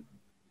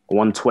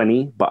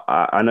 120, but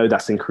I know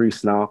that's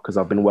increased now because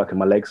I've been working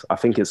my legs. I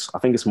think it's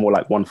more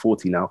like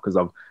 140 now because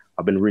I've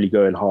been really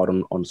going hard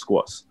on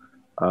squats.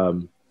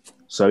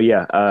 So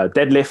yeah,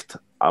 deadlift.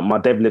 My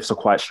deadlifts are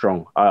quite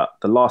strong.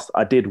 The last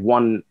I did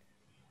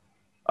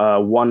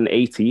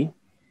 180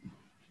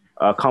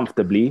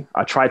 comfortably.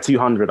 I tried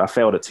 200. I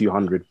failed at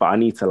 200, but I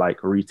need to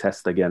like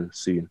retest again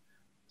soon.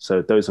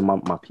 So those are my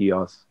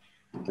PRs.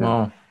 Yeah.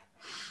 Wow.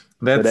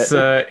 That's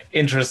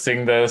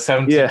interesting. The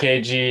 70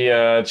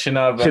 kg chin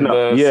up and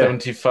the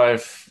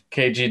 75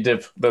 kg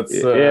dip. That's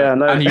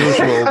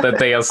unusual that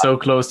they are so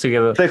close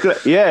together.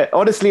 Yeah,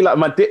 honestly, like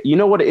my dip. You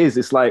know what it is?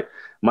 It's like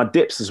my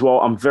dips as well.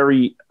 I'm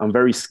very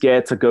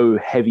scared to go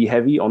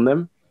heavy on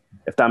them,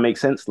 if that makes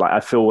sense. Like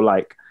I feel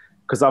like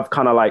because I've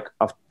kind of like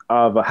I've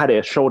had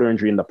a shoulder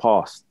injury in the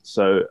past,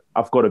 so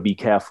I've got to be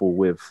careful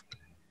with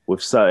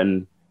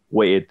certain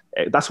weighted.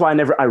 That's why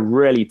I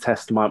rarely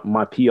test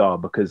my PR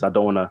because I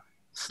don't want to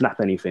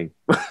snap anything.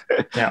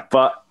 Yeah.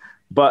 But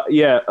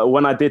yeah,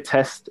 when I did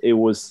test, it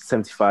was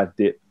 75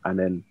 dip and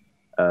then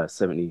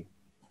 70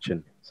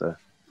 chin. So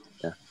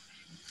yeah.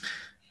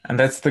 And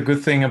that's the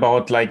good thing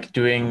about like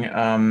doing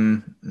I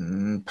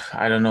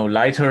don't know,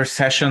 lighter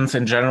sessions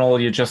in general.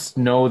 You just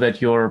know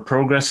that you're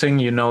progressing,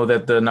 you know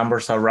that the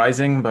numbers are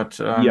rising, but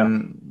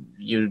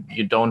you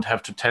don't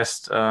have to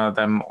test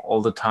them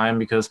all the time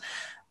because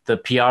the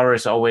PR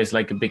is always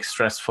like a big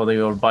stress for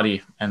your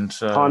body. And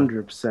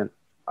 100%.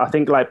 I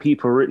think like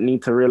people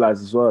need to realize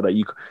as well that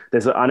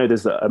I know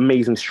there's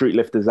amazing street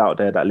lifters out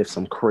there that lift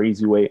some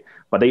crazy weight,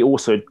 but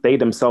they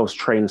themselves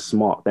train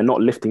smart. They're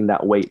not lifting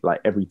that weight like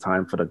every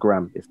time for the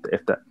gram, if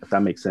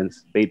that makes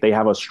sense. They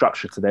have a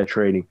structure to their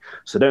training.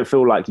 So don't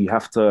feel like you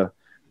have to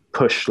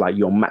push like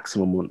your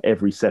maximum on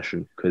every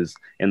session, because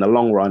in the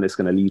long run, it's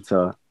going to lead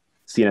to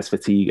CNS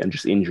fatigue and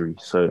just injury.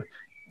 So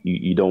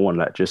you don't want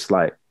that. Just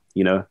like,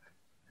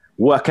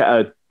 work at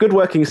a good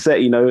working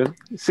set, 60 to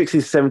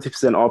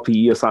 70%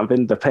 RPE or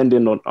something,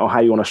 depending on how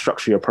you want to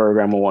structure your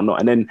program or whatnot.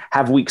 And then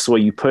have weeks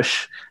where you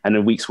push and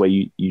then weeks where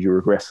you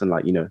regress and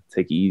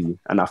take it easy.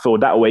 And I feel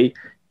that way,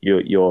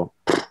 your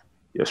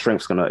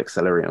strength's going to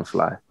accelerate and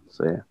fly.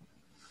 So, yeah.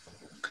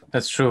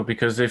 That's true,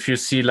 because if you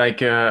see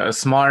like a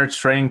smart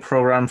training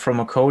program from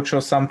a coach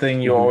or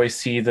something, you always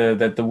see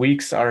that the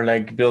weeks are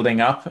like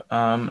building up,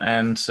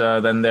 and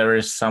then there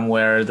is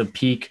somewhere the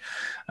peak.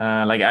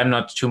 Like I'm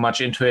not too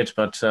much into it,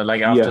 but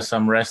like after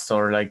some rest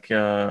or like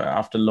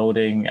after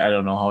loading, I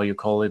don't know how you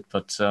call it,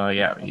 but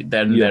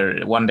then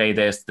there one day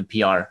there's the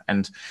PR,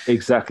 and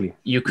exactly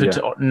you could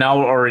now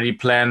already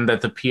plan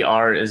that the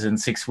PR is in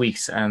 6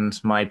 weeks, and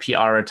my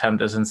PR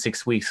attempt is in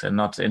 6 weeks and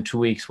not in 2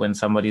 weeks when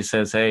somebody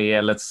says, hey,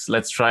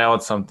 let's try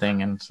out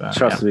something. And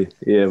trust me,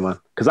 man.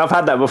 Because I've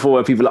had that before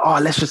where people are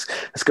like,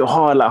 let's go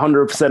hard, like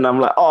 100%. I'm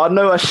like, oh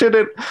no, I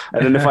shouldn't.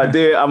 And then if I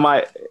do it, I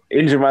might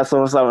injure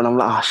myself or something. I'm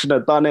like, I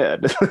shouldn't have done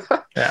it.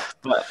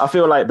 But I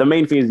feel like the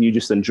main thing is you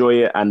just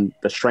enjoy it, and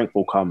the strength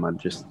will come, and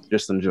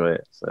just enjoy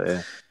it. So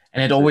yeah.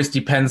 And it always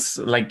depends,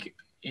 like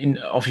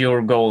of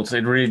your goals.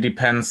 It really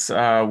depends.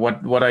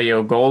 What are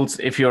your goals?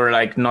 If you're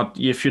like not,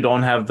 if you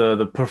don't have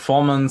the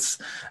performance,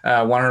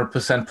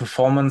 100%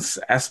 performance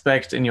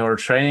aspect in your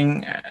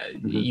training,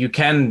 Mm-hmm. you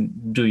can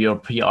do your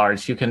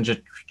PRs. You can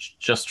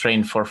just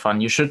train for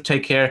fun. You should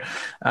take care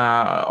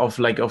of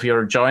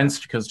your joints,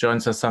 because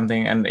joints are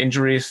something, and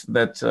injuries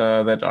that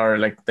are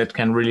like that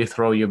can really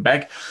throw you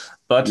back.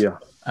 But Yeah.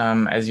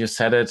 as you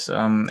said it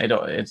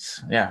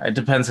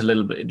depends a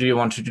little bit. Do you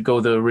want to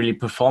go the really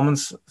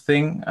performance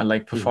thing,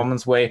 like Mm-hmm.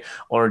 performance way,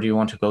 or do you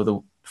want to go the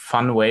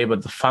fun way?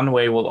 But the fun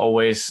way will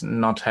always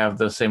not have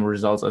the same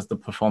results as the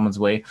performance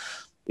way,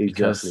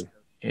 because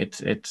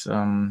Exactly.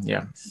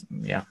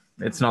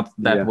 it's not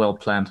that Yeah. well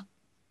planned.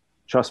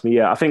 Trust me,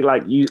 yeah. I think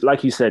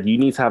like you said, you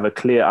need to have a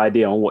clear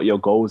idea on what your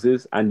goals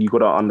is, and you got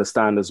to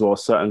understand as well.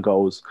 Certain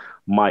goals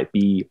might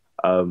be,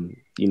 I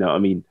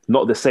mean,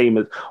 not the same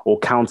as or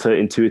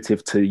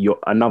counterintuitive to your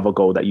another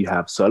goal that you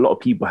have. So a lot of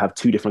people have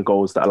two different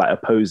goals that are like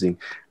opposing.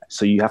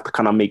 So you have to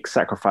kind of make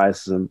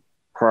sacrifices and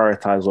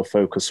prioritize or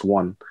focus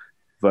one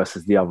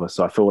versus the other.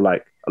 So I feel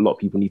like a lot of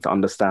people need to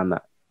understand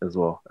that as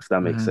well, if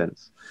that makes Mm-hmm.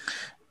 sense.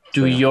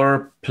 Do So yeah.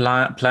 your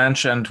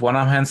planche and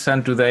one-arm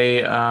handstand, do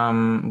they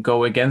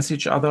go against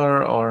each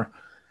other, or?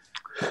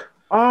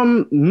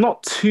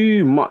 Not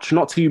too much,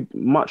 not too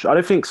much. I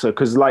don't think so.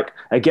 Cause like,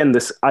 again,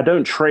 I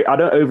don't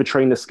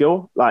overtrain the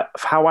skill. Like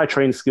how I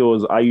train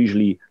skills, I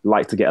usually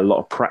like to get a lot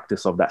of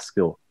practice of that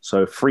skill.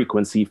 So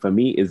frequency for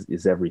me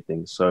is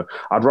everything. So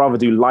I'd rather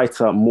do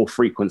lighter, more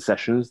frequent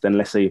sessions than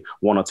let's say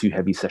one or two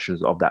heavy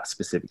sessions of that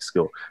specific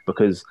skill,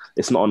 because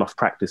it's not enough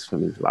practice for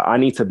me. Like I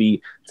need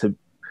to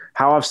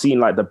how I've seen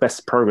like the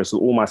best progress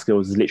with all my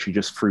skills is literally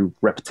just through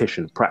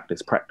repetition,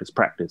 practice, practice,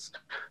 practice.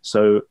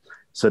 So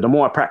the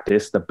more I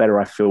practice, the better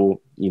I feel,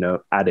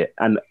 at it.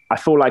 And I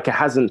feel like it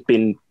hasn't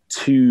been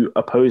too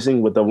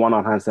opposing with the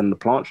one-arm handstand and the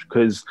planche,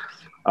 because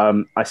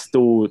I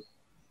still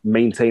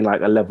maintain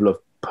like a level of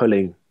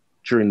pulling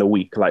during the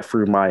week, like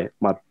through my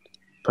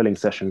pulling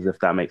sessions, if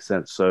that makes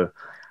sense. So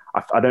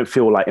I don't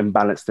feel like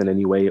imbalanced in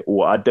any way,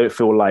 or I don't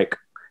feel like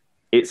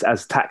it's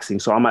as taxing.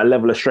 So I'm at a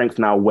level of strength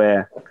now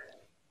where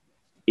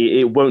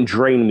it won't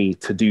drain me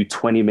to do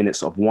 20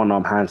 minutes of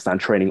one-arm handstand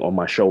training on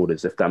my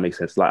shoulders, if that makes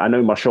sense. Like I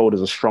know my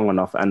shoulders are strong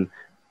enough and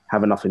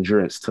have enough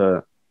endurance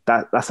to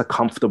that's a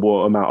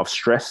comfortable amount of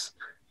stress,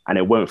 and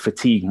it won't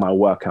fatigue my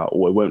workout,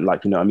 or it won't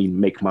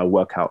make my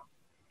workout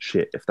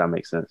shit, if that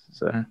makes sense.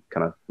 So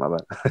kind of my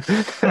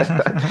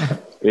bad.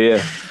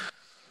 Yeah.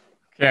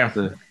 Yeah.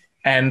 So,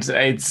 And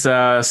it's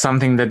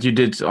something that you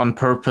did on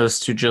purpose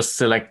to just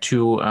select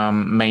two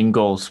main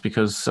goals,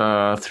 because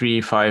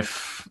 3,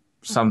 5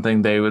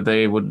 something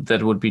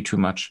that would be too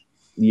much.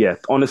 yeah,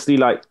 honestly,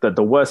 like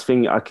the worst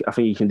thing I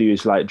think you can do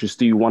is like just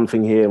do one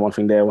thing here, one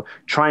thing there.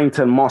 Trying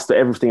to master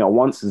everything at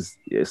once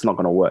it's not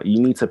going to work. You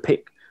need to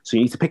pick. So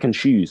you need to pick and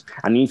choose,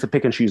 and you need to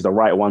pick and choose the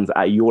right ones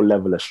at your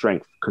level of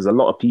strength. Because a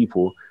lot of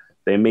people,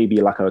 they may be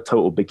like a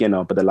total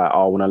beginner, but they're like,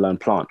 oh, I want to learn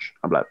planche.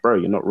 I'm like, bro,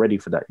 you're not ready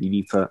for that. You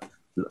need to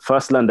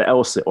first learn the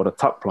L sit or the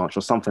tuck planche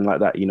or something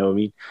like that. You know what I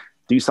mean?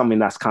 Do something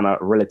that's kind of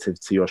relative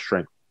to your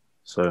strength.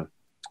 So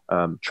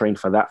train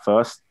for that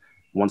first.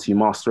 Once you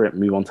master it,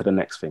 move on to the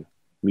next thing.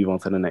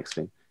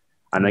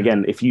 And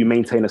again, if you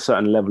maintain a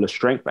certain level of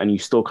strength and you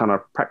still kind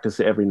of practice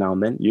it every now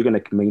and then, you're going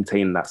to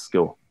maintain that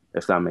skill,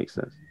 if that makes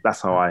sense.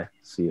 That's how I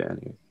see it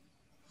anyway.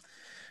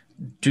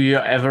 Do you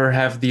ever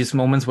have these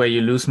moments where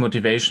you lose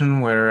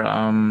motivation, where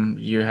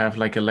you have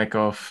like a lack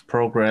of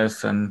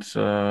progress and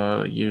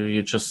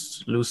you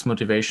just lose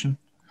motivation?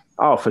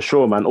 Oh, for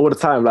sure, man. All the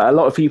time. Like a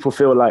lot of people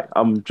feel like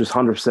I'm just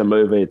 100%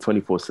 motivated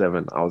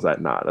 24/7. I was like,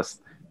 nah, it's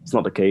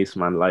not the case,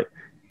 man. Like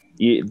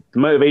the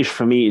motivation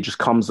for me, it just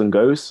comes and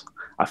goes.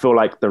 I feel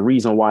like the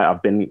reason why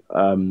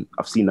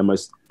I've seen the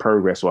most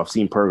progress, or I've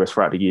seen progress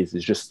throughout the years,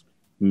 is just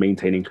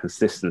maintaining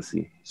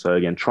consistency. So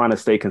again, trying to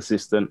stay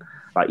consistent.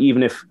 Like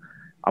even if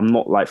I'm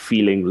not like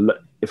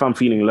if I'm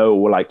feeling low,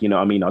 or like, I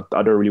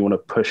don't really want to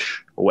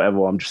push or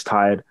whatever, I'm just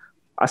tired,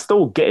 I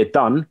still get it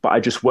done, but I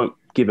just won't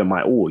give it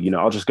my all.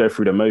 I'll just go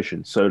through the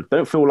motion. So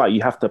don't feel like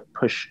you have to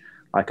push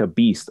like a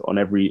beast on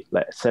every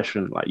like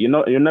session. Like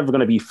you're never going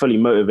to be fully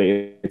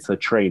motivated to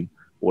train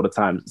all the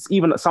time. It's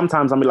even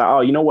sometimes I'm like,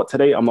 oh, you know what,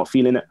 today I'm not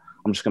feeling it,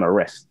 I'm just gonna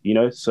rest.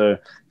 So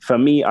for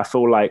me, I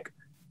feel like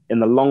in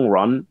the long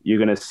run, you're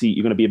gonna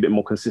be a bit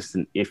more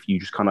consistent if you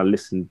just kind of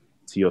listen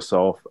to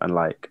yourself, and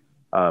like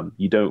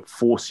you don't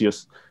force you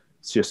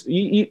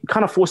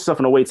kind of force yourself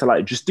in a way to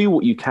like just do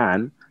what you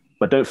can,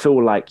 but don't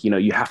feel like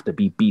you have to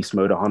be beast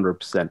mode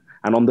 100%.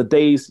 And on the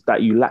days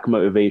that you lack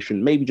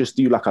motivation, maybe just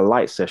do like a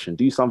light session,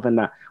 do something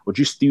or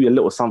just do a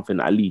little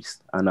something at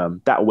least,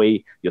 and that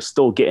way you're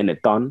still getting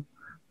it done,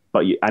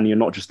 but you're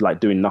not just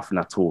like doing nothing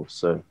at all.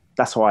 So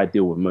that's how I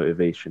deal with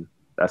motivation.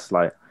 That's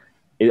like,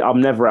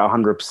 I'm never at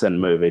 100%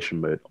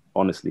 motivation mode,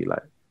 honestly.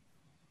 Like,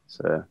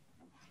 so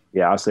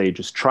yeah, I'll say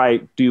just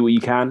do what you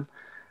can.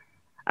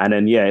 And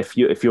then, yeah, if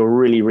you're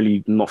really,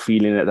 really not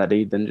feeling it that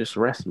day, then just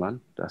rest,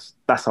 man.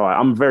 That's how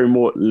I'm very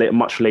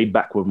much laid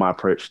back with my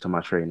approach to my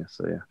trainer.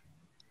 So yeah.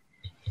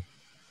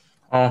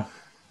 Oh,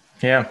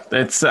 Yeah,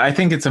 I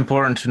think it's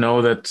important to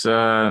know that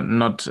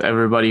not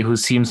everybody who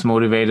seems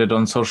motivated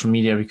on social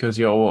media, because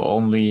you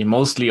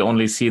mostly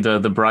only see the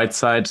bright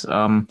side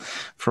from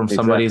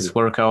somebody's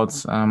Exactly.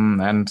 workouts.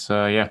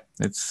 Yeah,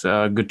 it's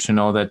good to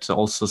know that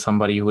also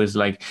somebody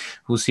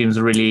who seems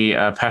really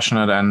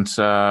passionate and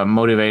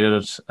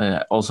motivated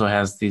also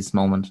has these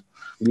moments.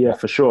 Yeah,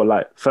 for sure.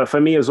 Like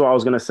for me as well, I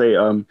was gonna say,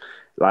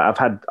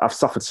 like I've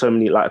suffered so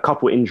many, like a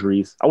couple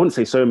injuries. I wouldn't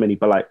say so many,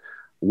 but like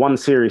one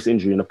serious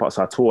injury in the past.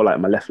 So I tore like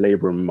my left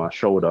labrum in my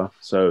shoulder.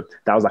 So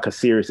that was like a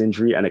serious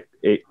injury, and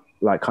it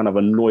like kind of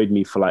annoyed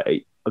me for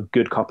like a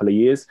good couple of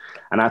years.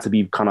 And I had to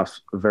be kind of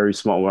very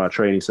smart when I was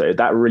training. So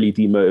that really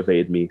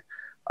demotivated me.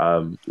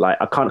 Like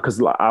I can't,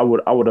 because like I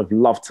would have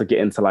loved to get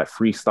into like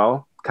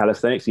freestyle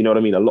calisthenics. You know what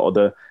I mean? A lot of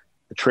the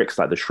tricks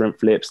like the shrimp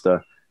flips,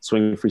 the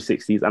swing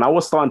 360s, and I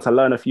was starting to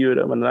learn a few of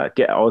them, and I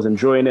was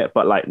enjoying it.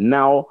 But like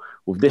now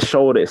with this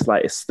shoulder, it's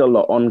like it's still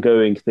an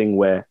ongoing thing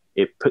where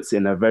it puts it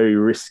in a very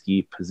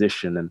risky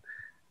position,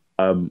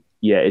 and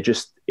yeah,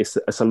 it's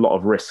a lot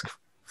of risk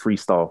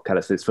freestyle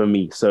calisthenics for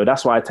me. So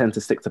that's why I tend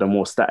to stick to the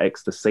more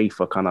statics, the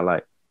safer kind of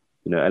like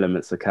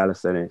elements of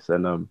calisthenics,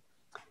 and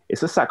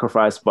it's a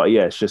sacrifice, but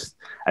yeah, it's just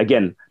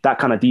again that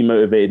kind of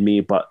demotivated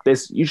me. But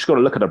you just got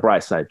to look at the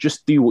bright side.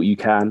 Just do what you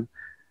can.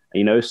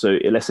 So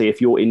let's say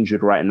if you're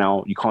injured right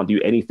now, you can't do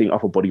anything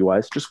upper body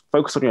wise, just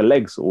focus on your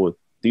legs or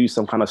do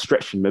some kind of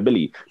stretching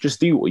mobility. Just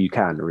do what you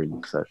can,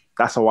 really. So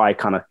that's how I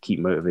kind of keep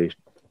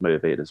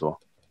motivated as well.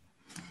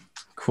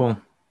 Cool.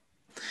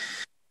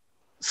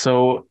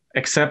 So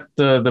except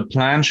the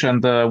planche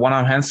and the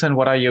one-arm handstand,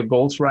 what are your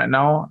goals right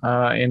now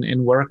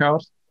in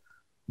workout?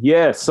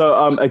 Yeah,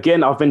 so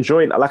again, I've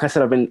enjoyed, like I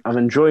said, I've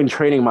enjoying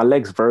training my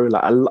legs, bro.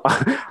 Like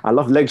I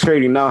love leg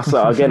training now.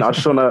 So again,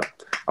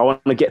 I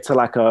want to get to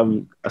like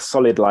a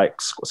solid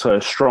so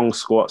a strong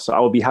squat. So I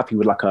would be happy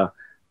with like a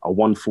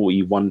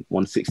 140,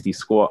 160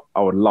 squat.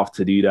 I would love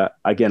to do that.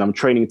 Again, I'm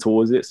training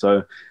towards it.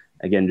 So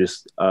again,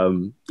 just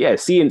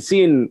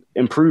seeing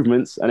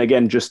improvements, and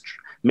again, just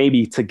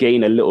maybe to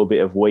gain a little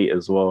bit of weight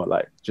as well,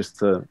 like just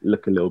to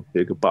look a little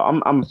bigger. But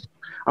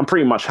I'm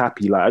pretty much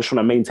happy. Like I just want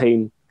to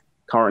maintain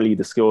currently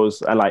the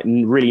skills and like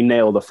really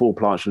nail the full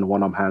planche and the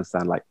one-arm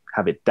handstand, like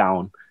have it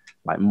down,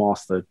 like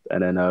mastered,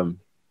 and then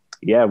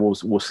yeah,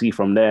 we'll see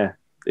from there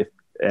if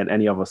and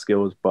any other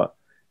skills. But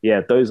yeah,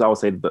 those I would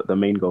say the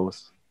main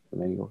goals. The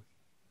main goals.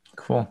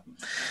 Cool.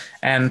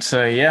 And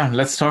yeah,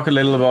 let's talk a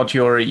little about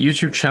your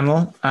YouTube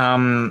channel.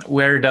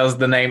 Where does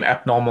the name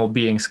Abnormal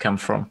Beings come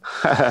from?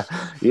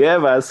 Yeah,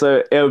 man.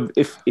 So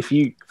if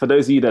you, for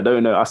those of you that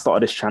don't know, I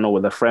started this channel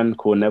with a friend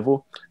called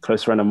Neville,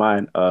 close friend of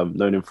mine,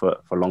 known him for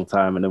a long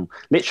time. And then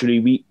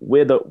literally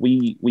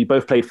we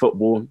both played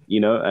football,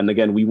 and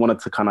again, we wanted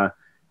to kind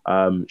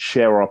of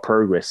share our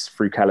progress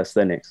through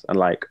calisthenics. And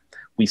like,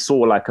 we saw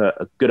like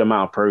a good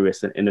amount of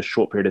progress in a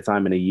short period of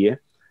time, in a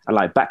year. And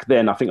like back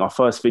then, I think our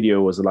first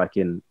video was like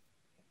in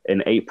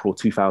April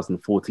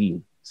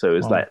 2014. So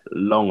it's like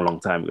long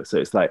time ago. So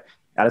it's like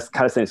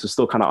calisthenics was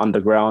still kind of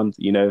underground,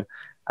 And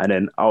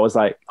then I was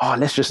like, oh,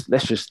 let's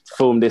just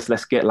film this.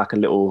 Let's get like a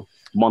little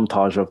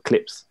montage of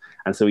clips.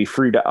 And so we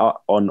threw that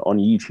up on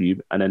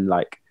YouTube, and then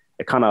like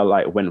it kind of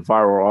like went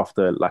viral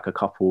after like a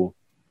couple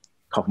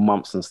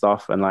months and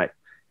stuff. And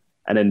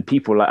then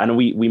people like, and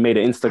we made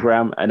an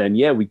Instagram, and then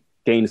yeah, we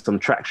gained some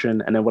traction,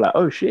 and then we're like,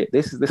 oh shit,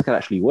 this can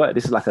actually work.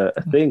 This is like a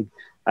thing.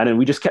 And then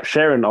we just kept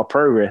sharing our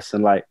progress,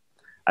 and like,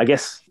 I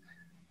guess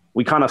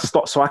we kind of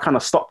stopped. So I kind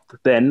of stopped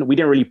then. We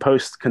didn't really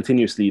post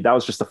continuously. That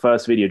was just the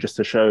first video just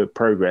to show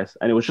progress.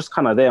 And it was just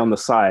kind of there on the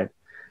side.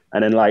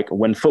 And then like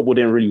when football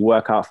didn't really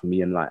work out for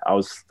me, and like I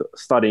was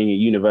studying at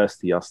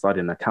university, I was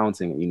studying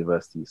accounting at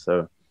university.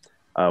 So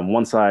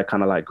once I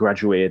kind of like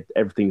graduated,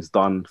 everything's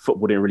done.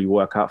 Football didn't really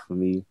work out for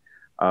me.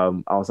 I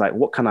was like,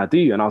 what can I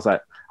do? And I was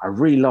like, I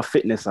really love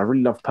fitness. I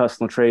really love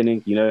personal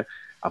training.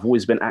 I've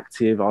always been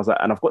active. I was like,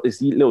 and I've got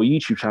this little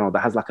YouTube channel that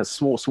has like a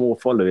small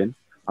following.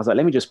 I was like,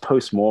 let me just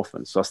post more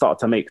often. So I started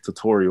to make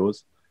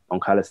tutorials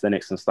on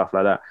calisthenics and stuff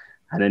like that.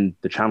 And then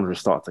the channel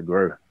just started to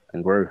grow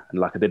and grow. And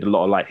like I did a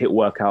lot of like HIIT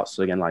workouts.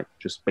 So again, like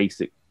just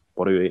basic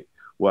bodyweight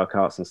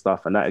workouts and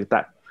stuff. And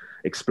that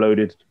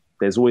exploded.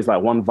 There's always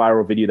like one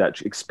viral video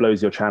that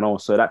explodes your channel.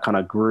 So that kind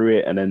of grew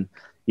it. And then,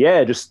 yeah,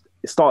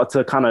 it started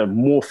to kind of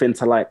morph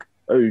into like,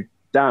 oh,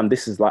 damn,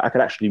 this is like, I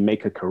could actually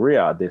make a career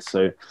out of this.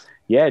 So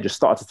yeah, just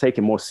started to take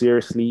it more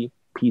seriously,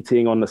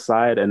 PTing on the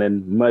side, and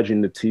then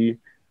merging the two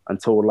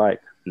until like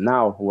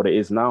now, what it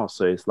is now.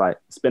 So it's like,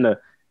 it's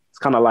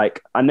kind of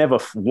like, I never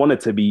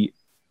wanted to be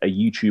a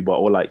YouTuber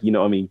or like, you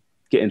know what I mean,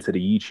 get into the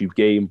YouTube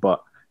game,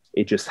 but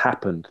it just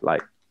happened.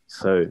 Like,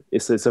 so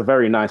it's a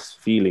very nice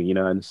feeling,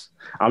 and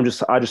I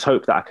just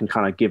hope that I can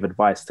kind of give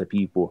advice to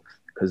people,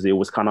 because it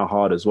was kind of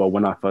hard as well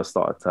when I first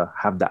started to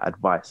have that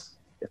advice,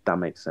 if that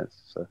makes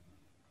sense. So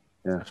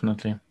yeah,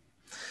 definitely.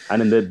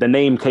 And then the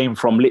name came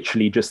from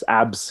literally just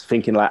abs,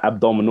 thinking like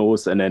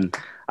abdominals, and then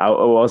I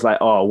was like,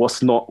 oh,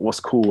 what's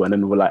cool? And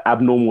then we're like,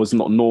 abnormal is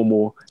not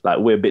normal. Like,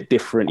 we're a bit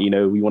different,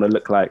 we want to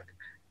look like,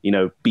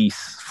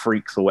 beasts,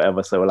 freaks or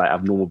whatever. So we're like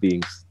abnormal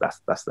beings.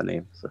 That's the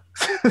name. So.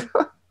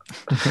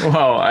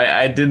 Wow,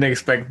 I didn't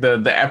expect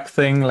the app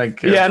thing.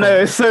 Like, Yeah, no,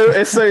 it's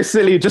so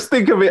silly. Just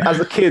think of it as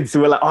a kid.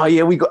 So we're like, oh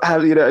yeah, we got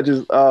have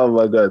just oh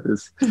my god,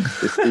 it's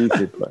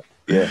stupid, but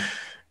yeah,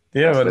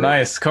 yeah, that's but what it is.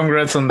 nice.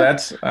 Congrats on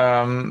that.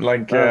 I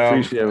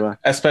appreciate it, man.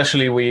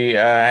 Especially we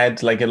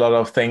had like a lot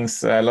of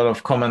things, a lot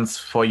of comments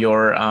for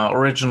your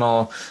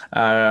original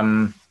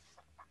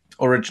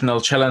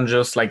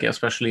challenges, like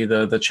especially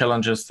the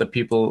challenges that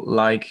people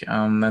like.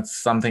 That's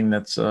something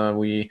that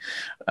we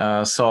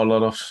saw a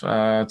lot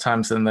of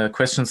times in the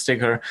question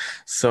sticker.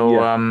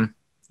 So Yeah.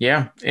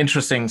 yeah,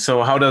 interesting.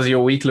 So how does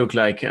your week look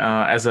like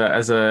as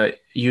a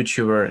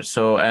YouTuber?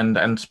 So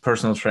and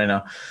personal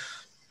trainer.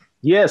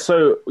 Yeah,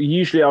 so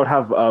usually I would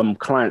have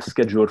clients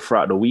scheduled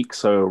throughout the week.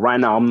 So right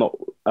now I'm not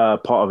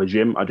part of a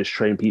gym. I just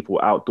train people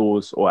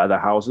outdoors or at their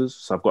houses.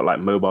 So I've got like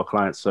mobile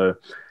clients. So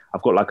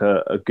I've got like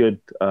a good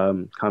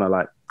kind of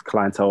like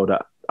clientele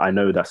that I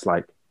know that's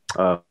like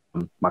um,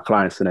 my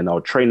clients, and then I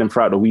would train them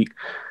throughout the week.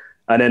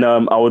 And then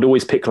I would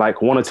always pick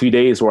like 1 or 2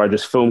 days where I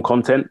just film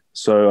content.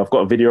 So I've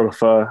got a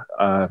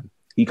videographer.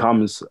 He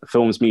comes,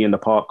 films me in the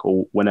park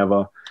or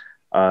whenever,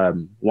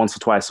 once or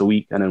twice a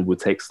week, and then we'll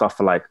take stuff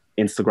for like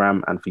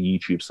Instagram and for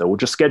YouTube. So we'll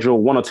just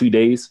schedule 1 or 2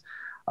 days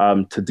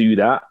to do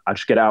that. I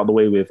just get out of the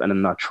way with, and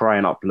then I try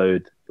and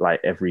upload like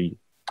every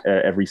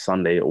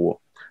Sunday or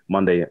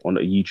Monday on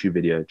a YouTube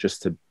video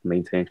just to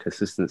maintain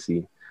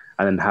consistency,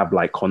 and then have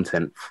like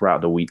content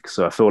throughout the week.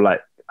 So I feel like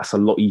that's a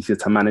lot easier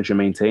to manage and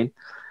maintain.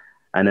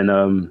 And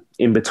then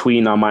in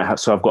between, I might have,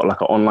 so I've got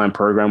like an online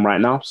program right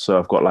now. So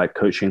I've got like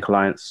coaching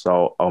clients.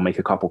 So I'll make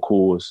a couple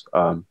calls,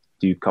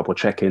 do a couple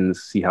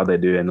check-ins, see how they're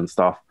doing and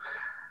stuff.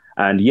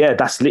 And yeah,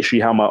 that's literally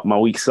how my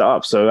week's set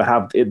up. So I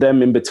have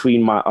them in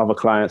between my other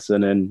clients.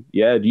 And then,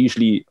 yeah,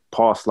 usually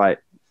past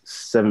like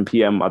 7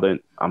 p.m.,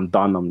 I'm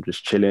done. I'm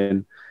just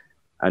chilling.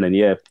 And then,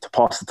 yeah, to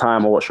pass the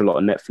time, I watch a lot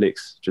of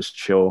Netflix, just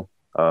chill.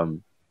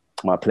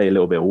 Might play a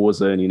little bit of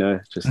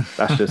Warzone,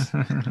 that's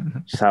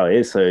just how it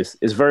is. So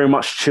it's very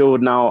much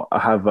chilled now. I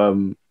have a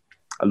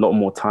lot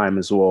more time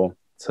as well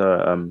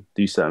to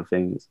do certain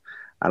things,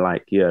 and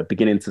like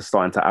beginning to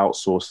starting to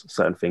outsource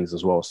certain things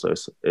as well. So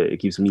it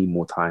gives me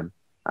more time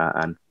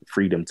and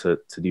freedom to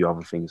do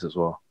other things as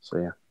well. So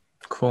yeah.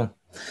 Cool.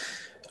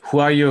 Who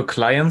are your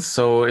clients?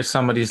 So if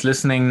somebody's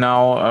listening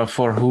now,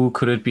 for who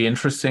could it be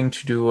interesting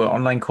to do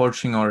online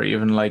coaching or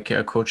even like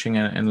coaching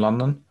in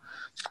London?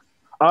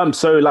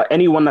 So like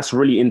anyone that's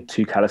really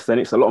into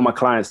calisthenics, a lot of my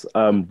clients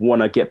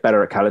want to get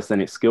better at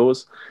calisthenics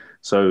skills.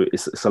 So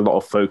it's a lot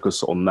of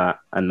focus on that.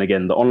 And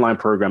again, the online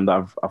program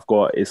that I've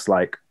got is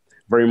like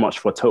very much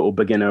for a total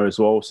beginner as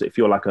well. So if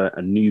you're like a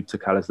noob to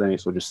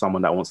calisthenics or just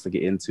someone that wants to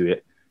get into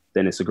it,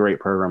 then it's a great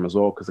program as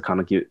well, because it kind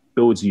of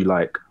builds you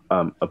like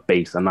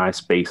a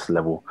nice base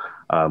level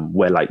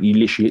where like you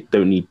literally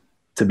don't need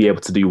to be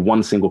able to do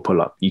one single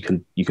pull-up. You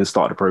can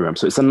start the program.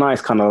 So it's a nice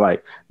kind of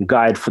like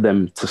guide for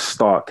them to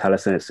start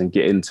calisthenics and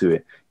get into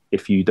it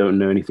if you don't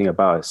know anything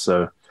about it.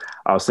 So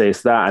I'll say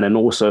it's that. And then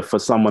also for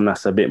someone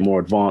that's a bit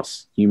more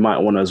advanced, you might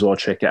want to as well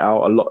check it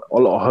out. A lot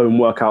of home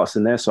workouts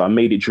in there. So I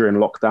made it during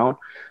lockdown.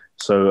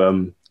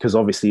 So because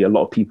obviously a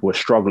lot of people are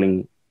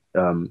struggling,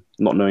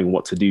 not knowing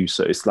what to do.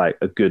 So it's like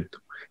a good,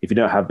 if you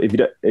don't have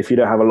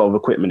a lot of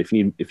equipment, if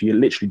you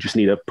literally just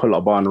need a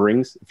pull-up bar and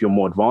rings, if you're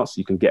more advanced,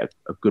 you can get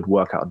a good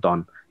workout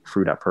done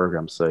through that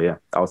program. So yeah,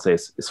 I would say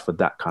it's for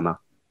that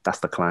that's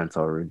the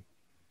clientele really.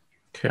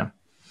 Okay,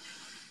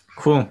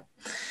 cool.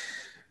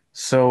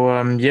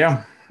 So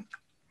yeah,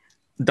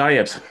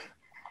 diet.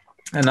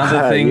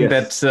 Another thing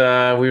Yes.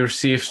 that we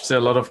received a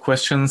lot of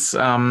questions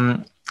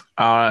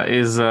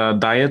is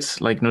diet,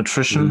 like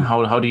nutrition.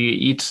 How do you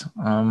eat?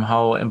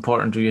 How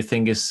important do you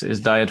think is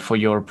diet for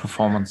your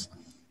performance?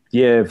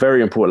 Yeah,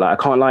 very important. Like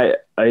I can't lie,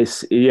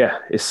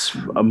 it's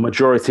a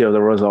majority of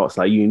the results.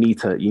 Like you need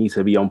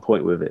to be on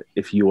point with it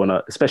if you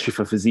wanna, especially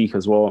for physique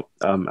as well,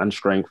 and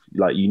strength.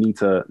 Like you need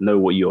to know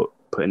what you're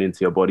putting into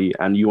your body,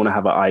 and you want to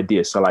have an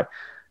idea. So like,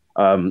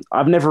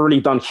 I've never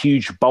really done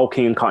huge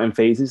bulking and cutting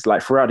phases.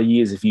 Like throughout the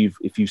years, if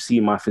you've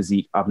seen my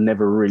physique, I've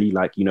never really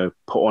like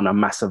put on a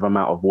massive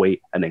amount of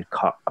weight and then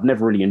cut. I've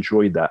never really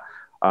enjoyed that.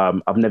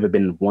 I've never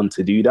been one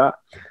to do that.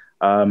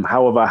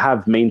 However, I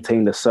have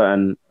maintained a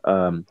certain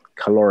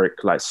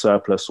caloric like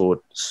surplus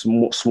or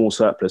small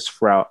surplus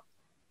throughout,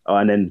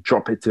 and then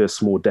drop it to a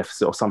small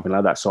deficit or something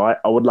like that. So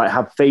I would like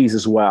have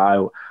phases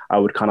where I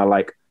would kind of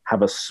like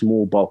have a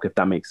small bulk, if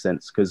that makes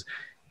sense. Because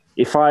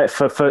if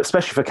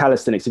especially for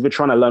calisthenics, if you're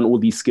trying to learn all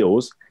these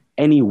skills,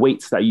 any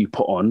weights that you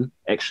put on,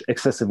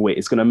 excessive weight,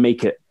 is going to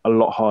make it a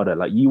lot harder.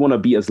 Like you want to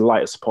be as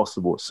light as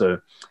possible. So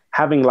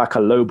having like a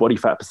low body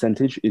fat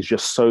percentage is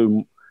just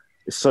so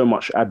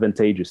much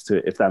advantageous to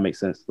it, if that makes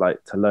sense,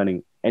 like to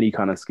learning any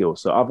kind of skill.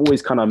 So I've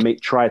always kind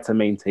of tried to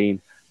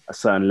maintain a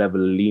certain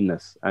level of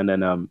leanness, and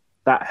then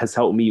that has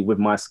helped me with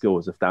my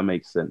skills, if that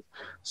makes sense.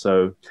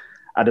 So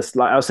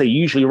I'll say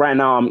usually right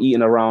now I'm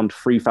eating around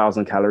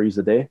 3,000 calories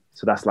a day.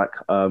 So that's like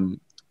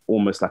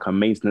almost like a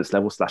maintenance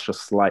level. So that's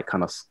just slight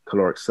kind of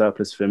caloric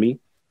surplus for me.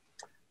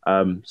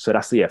 So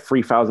that's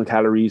 3,000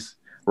 calories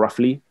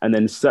roughly. And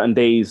then certain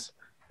days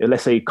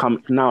let's say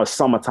come now it's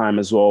summertime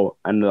as well,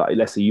 and like,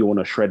 let's say you want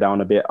to shred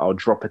down a bit, I'll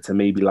drop it to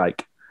maybe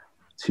like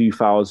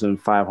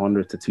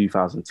 2,500 to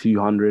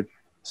 2,200,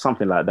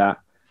 something like that,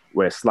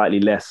 where it's slightly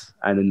less.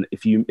 And then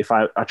if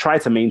I try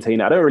to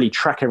maintain it, I don't really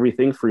track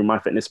everything through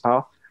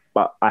MyFitnessPal,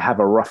 but I have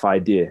a rough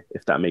idea,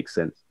 if that makes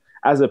sense.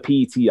 As a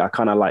PT, I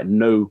kind of like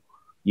know,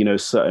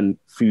 certain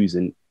foods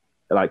and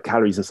like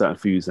calories in certain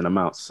foods and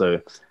amounts.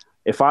 So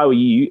if I were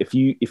you,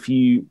 if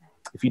you'd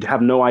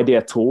have no idea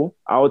at all,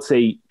 I would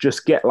say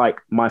just get like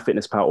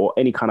MyFitnessPal or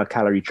any kind of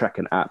calorie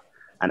tracking app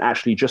and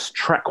actually just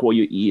track what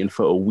you're eating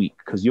for a week,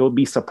 because you'll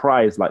be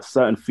surprised. Like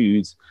certain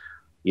foods,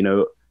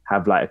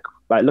 have like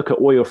look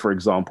at oil, for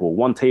example.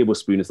 1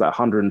 tablespoon is like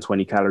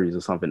 120 calories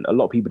or something. A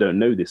lot of people don't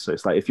know this. So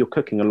it's like if you're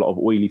cooking a lot of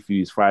oily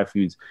foods, fried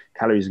foods,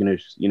 calories are going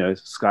to,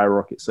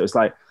 skyrocket. So it's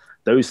like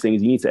those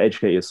things you need to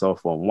educate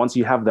yourself on. Once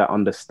you have that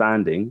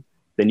understanding,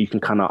 then you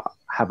can kind of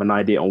have an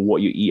idea on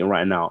what you're eating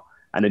right now.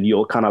 And then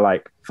you'll kind of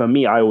like, for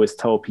me, I always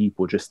tell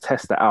people just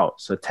test it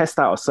out. So test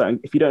out a certain,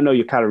 if you don't know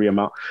your calorie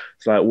amount,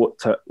 it's like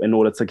in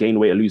order to gain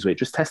weight or lose weight,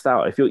 just test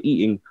out. If you're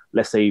eating,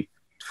 let's say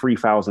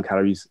 3,000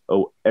 calories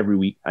every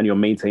week and you're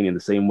maintaining the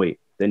same weight,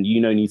 then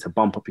you need to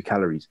bump up your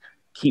calories.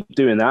 Keep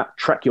doing that,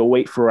 track your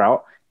weight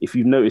throughout. If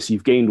you've noticed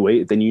you've gained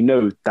weight,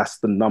 then that's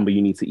the number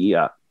you need to eat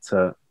at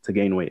to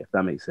gain weight, if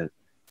that makes sense.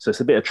 So it's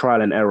a bit of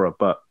trial and error,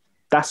 but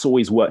that's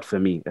always worked for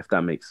me, if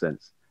that makes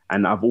sense.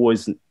 And I've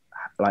always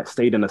like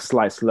stayed in a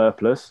slight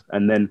surplus.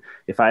 And then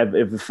if I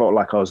ever felt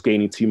like I was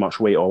gaining too much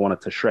weight or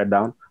wanted to shred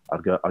down,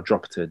 I'd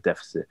drop it to a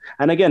deficit.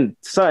 And again,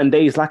 certain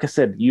days, like I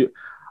said,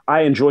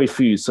 I enjoy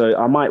food. So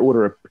I might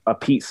order a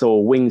pizza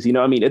or wings, you know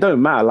what I mean? It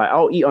don't matter. Like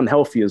I'll eat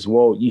unhealthy as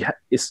well.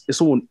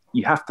 It's all,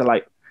 you have to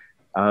like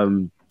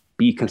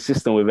be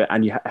consistent with it,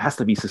 and it has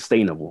to be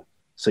sustainable.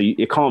 So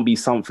it can't be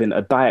something,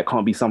 a diet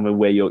can't be something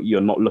where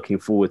you're not looking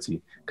forward to,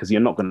 because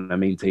you're not going to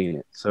maintain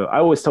it. So I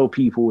always tell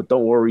people,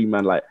 don't worry,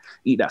 man, like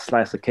eat that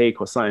slice of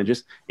cake or something,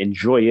 just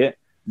enjoy it.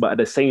 But at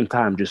the same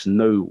time, just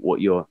know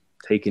what you're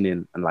taking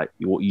in and like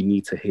what you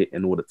need to hit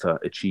in order to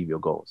achieve your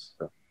goals.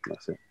 So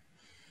that's it.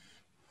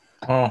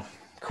 Oh,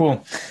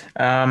 cool.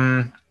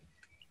 A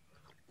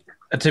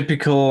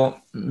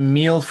typical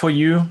meal for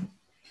you?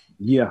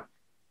 Yeah.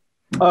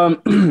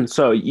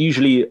 So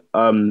usually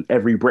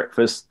every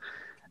breakfast,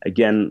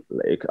 again,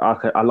 like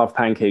I love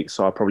pancakes,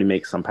 so I'll probably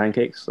make some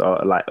pancakes.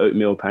 So like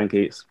oatmeal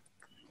pancakes,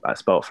 like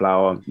spelt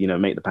flour,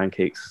 make the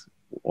pancakes,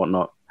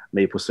 whatnot,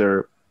 maple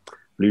syrup,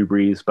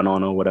 blueberries,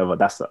 banana, whatever.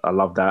 I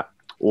love that.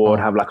 Or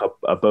I'd have like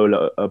a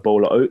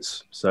bowl of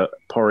oats, so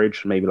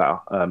porridge, maybe like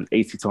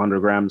 80 to 100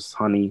 grams,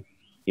 honey,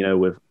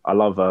 I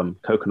love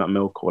coconut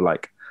milk or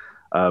like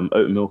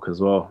oat milk as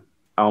well,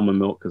 almond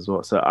milk as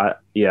well. So I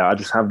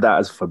just have that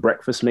as for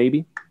breakfast,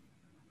 maybe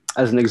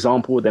as an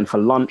example. Then for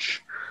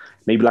lunch,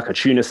 maybe like a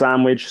tuna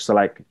sandwich. So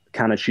like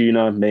can of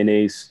tuna,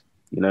 mayonnaise,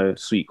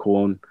 sweet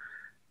corn,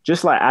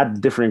 just like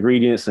add different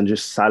ingredients and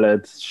just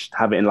salad, just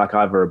have it in like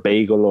either a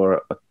bagel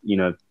or,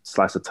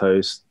 slice of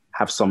toast,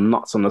 have some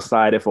nuts on the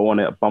side if I want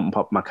to bump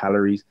up my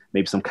calories,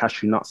 maybe some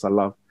cashew nuts I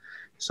love.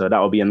 So that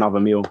would be another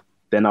meal.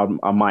 Then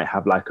I might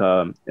have like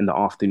in the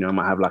afternoon, I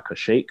might have like a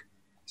shake.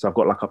 So I've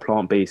got like a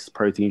plant-based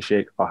protein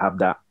shake. I'll have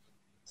that.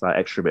 So like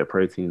extra bit of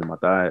protein in my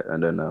diet.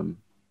 And then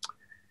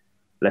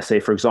let's say,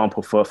 for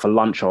example, for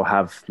lunch, I'll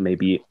have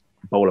maybe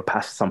a bowl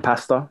of some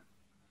pasta.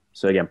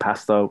 So again,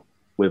 pasta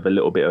with a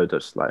little bit of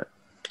just like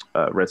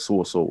red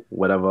sauce or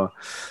whatever.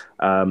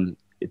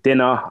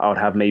 Dinner, I would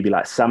have maybe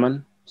like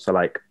salmon. So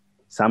like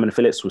salmon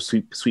fillets with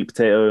sweet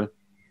potato,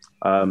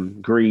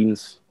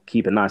 greens,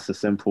 keep it nice and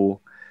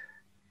simple.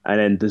 And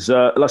then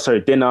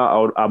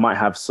dinner, I might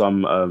have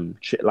some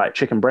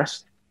chicken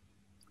breast,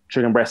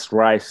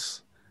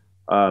 rice,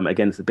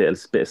 again, it's a bit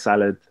of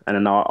salad. And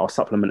then I'll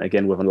supplement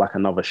again with like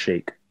another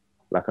shake,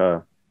 like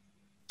a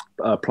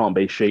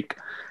plant-based shake.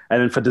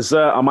 And then for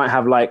dessert, I might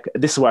have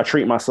this is where I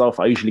treat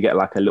myself. I usually get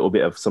like a little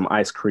bit of some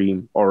ice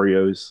cream,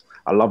 Oreos.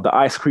 I love the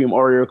ice cream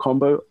Oreo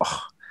combo.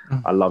 Oh,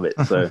 I love it.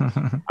 So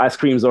ice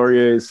creams,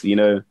 Oreos,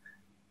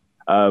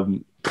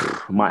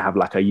 might have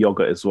like a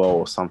yogurt as well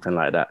or something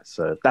like that.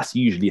 So that's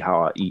usually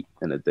how I eat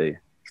in a day,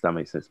 if that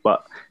makes sense.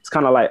 But it's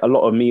kind of like a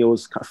lot of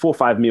meals, 4 or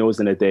 5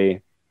 meals in a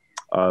day.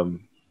 And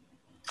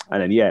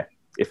then,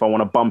 if I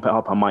want to bump it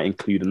up, I might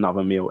include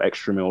another meal,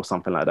 extra meal or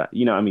something like that.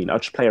 You know what I mean? I'll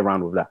just play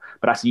around with that.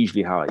 But that's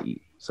usually how I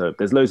eat. So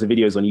there's loads of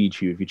videos on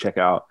YouTube. If you check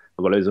it out,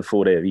 I've got loads of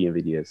 4-day of eating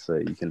videos, so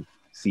you can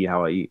see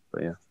how I eat.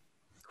 But yeah.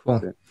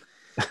 Cool.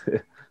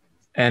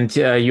 And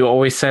you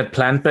always said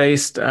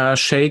plant-based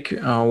shake.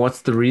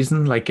 What's the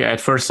reason? Like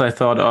at first I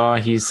thought,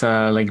 he's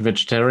like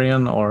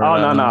vegetarian or... no,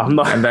 I'm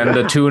not. And then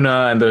the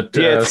tuna and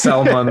the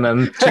salmon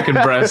and chicken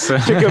breast.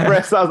 Chicken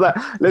breast. I was like,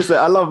 listen,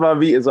 I love my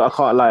meat, so I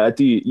can't lie. I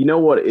do. You know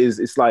what it is?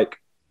 It's like,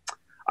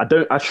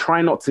 I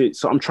try not to,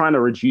 so I'm trying to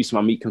reduce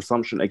my meat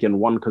consumption. Again,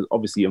 one, because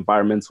obviously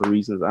environmental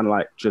reasons, and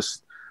like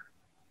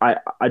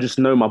I just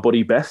know my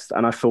body best.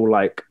 And I feel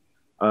like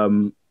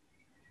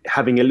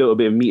having a little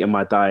bit of meat in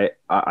my diet,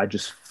 I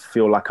just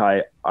feel like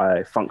I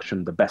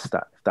function the best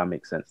at, if that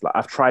makes sense. Like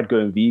I've tried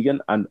going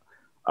vegan and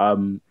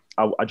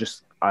I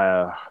just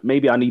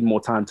maybe I need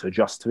more time to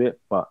adjust to it,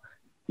 but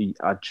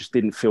I just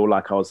didn't feel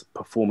like I was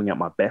performing at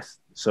my best.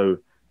 So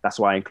that's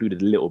why I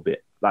included a little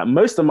bit. Like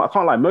most of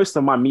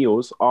my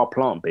meals are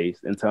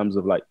plant-based in terms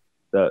of like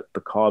the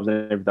carbs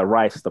and the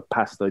rice, the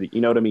pasta,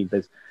 you know what I mean?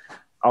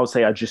 I would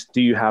say I just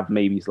do have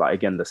maybe like,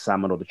 again, the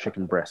salmon or the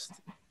chicken breast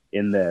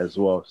in there as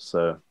well.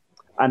 So,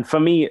 and for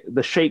me,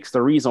 the shakes,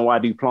 the reason why I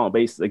do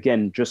plant-based,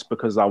 again, just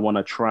because I want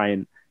to try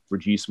and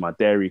reduce my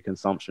dairy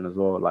consumption as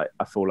well. Like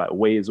I feel like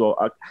whey as well.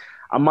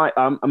 I'm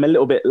a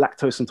little bit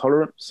lactose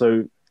intolerant.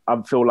 So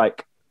I feel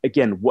like,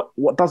 again,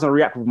 what doesn't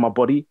react with my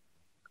body,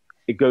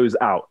 it goes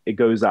out,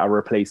 I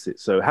replace it.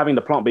 So having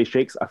the plant-based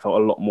shakes, I felt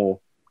a lot more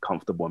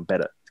comfortable and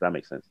better. If that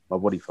makes sense. My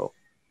body felt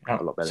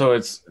a lot better. So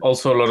it's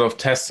also a lot of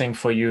testing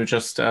for you,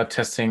 just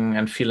testing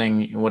and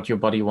feeling what your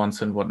body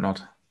wants and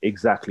whatnot.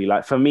 Exactly.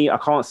 Like for me, I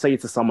can't say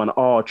to someone,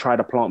 oh, try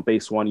the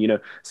plant-based one. You know,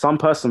 some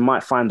person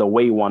might find the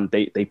whey one,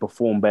 they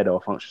perform better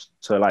or function.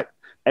 So like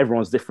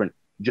everyone's different.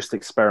 Just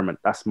experiment.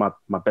 That's my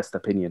best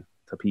opinion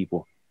to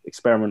people.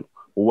 Experiment.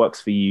 What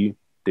works for you,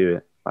 do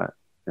it. Like,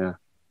 yeah.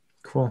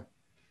 Cool.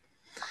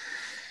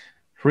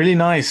 Really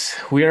nice.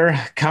 We're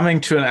coming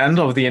to an end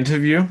of the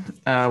interview.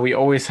 We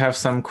always have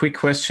some quick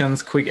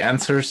questions, quick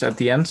answers at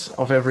the end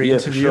of every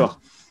interview. Sure.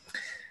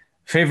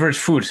 Favorite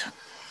food?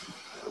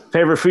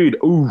 Favorite food?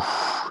 Ooh.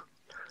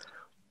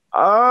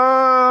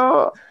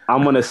 I'm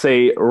going to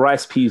say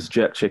rice, peas,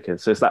 jerk chicken.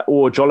 So it's like,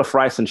 jollof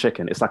rice and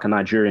chicken. It's like a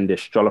Nigerian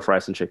dish, jollof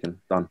rice and chicken.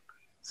 Done.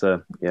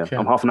 So yeah, okay.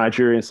 I'm half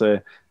Nigerian, so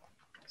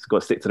it's got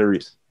to stick to the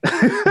roots.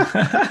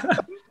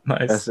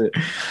 Nice. That's it.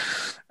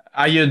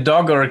 Are you a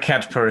dog or a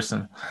cat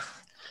person?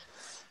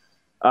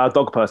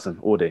 Dog person,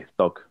 all day.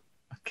 Dog.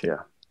 Okay. Yeah.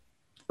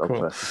 Dog cool.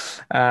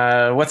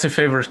 person. What's your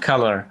favorite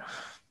color?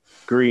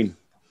 Green.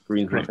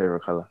 Green's my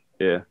favorite color.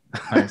 Yeah.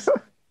 Nice.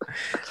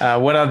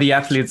 What are the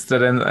athletes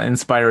that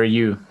inspire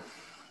you?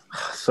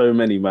 So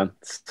many, man.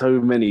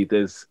 So many.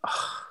 There's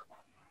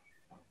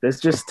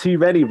just too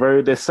many,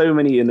 bro. There's so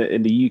many in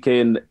the UK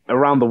and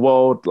around the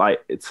world. Like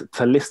it's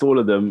to list all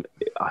of them.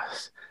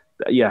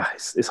 Yeah,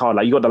 it's hard.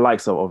 Like you got the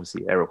likes of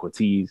obviously Eric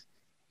Ortiz.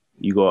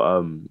 You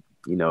got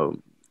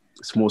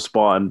Small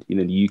Spartan.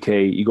 In the UK.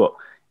 You got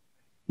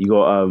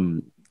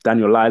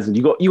Daniel Lyson.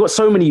 You got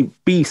so many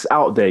beasts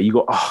out there. You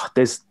got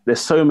there's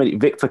so many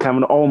Victor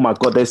Cameron. Oh my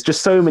God, there's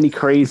just so many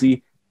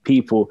crazy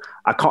people.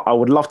 I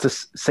would love to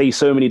say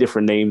so many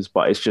different names,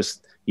 but it's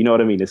just, you know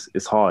what I mean?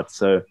 It's hard.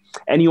 So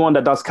anyone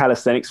that does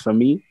calisthenics for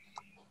me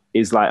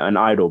is like an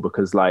idol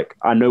because like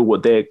I know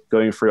what they're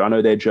going through. I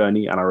know their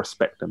journey and I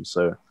respect them.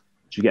 So do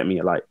you get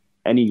me? Like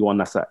anyone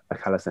that's a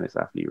calisthenics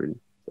athlete, really.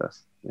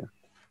 Yeah.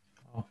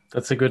 Oh,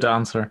 that's a good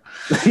answer.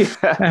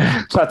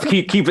 Yeah. Try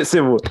to keep it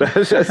simple.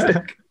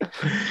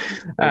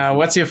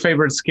 What's your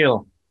favorite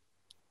skill?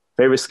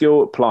 Favorite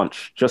skill?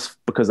 Planche, just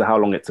because of how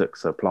long it took.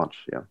 So planche,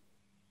 yeah.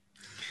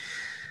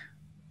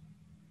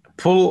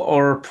 Pull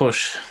or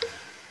push?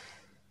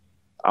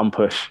 I'm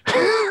push.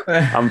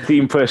 I'm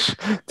team push.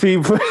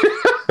 Team push.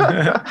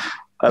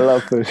 I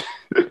love push.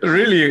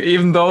 Really?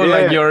 Even though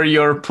like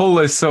your pull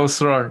is so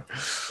strong.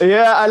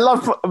 Yeah, I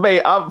love,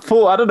 mate. I'm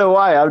pull. I don't know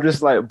why. I'm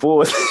just like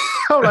bored.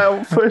 I'm like,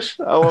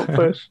 I want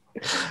push.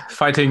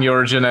 Fighting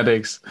your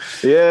genetics.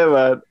 Yeah,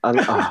 man. I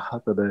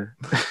don't know.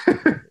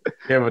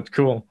 Yeah, but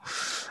cool.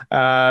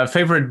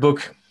 Favorite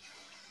book?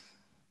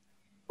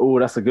 Oh,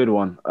 that's a good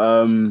one.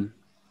 Don't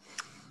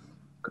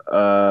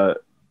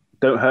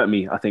Hurt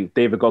Me. I think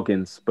David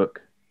Goggins'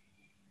 book.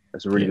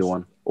 That's a really good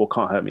one. Or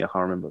Can't Hurt Me. I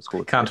can't remember what it's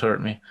called. Can't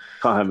Hurt Me.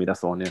 Can't Hurt Me.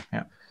 That's the one. Yeah.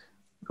 Yeah.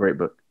 Great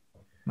book.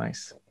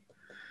 Nice.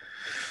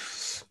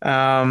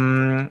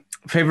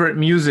 Favorite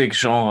music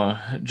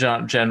genre?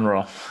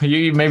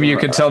 You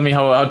could tell me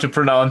how to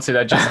pronounce it.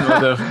 I just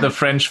know the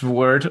French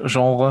word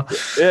genre.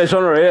 Yeah,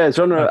 genre. Yeah,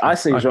 genre. Okay. I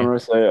say genre.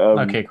 So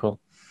okay, cool.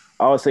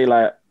 I would say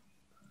like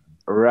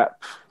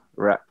rap,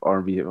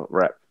 R&B,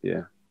 rap.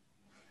 Yeah.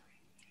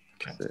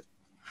 Okay. That's it.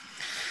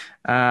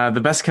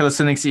 The best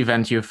calisthenics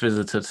event you've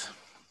visited?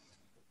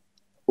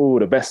 Oh,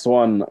 the best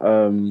one.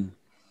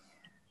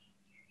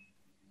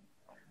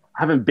 I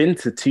haven't been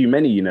to too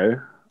many,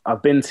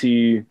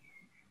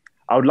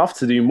 I would love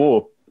to do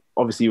more.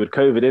 Obviously, with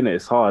COVID in it,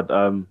 it's hard.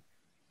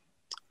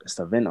 Best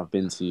event I've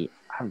been to,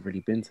 I haven't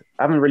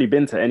really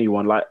been to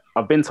anyone. Like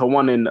I've been to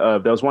one there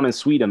was one in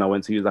Sweden I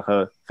went to. It was like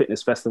a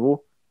fitness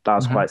festival. That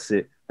was quite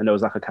sick. And there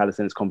was like a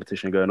calisthenics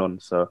competition going on.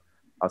 So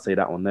I'll say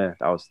that one there.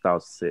 That was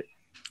sick.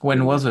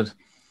 When was it?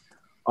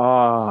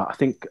 I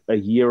think a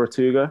year or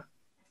two ago.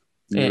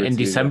 In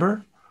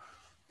December?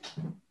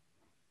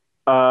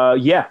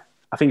 Yeah,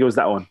 I think it was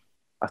that one.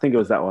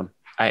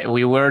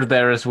 We were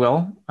there as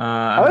well.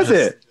 How is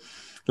it?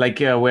 Like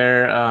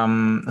where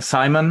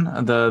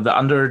Simon, the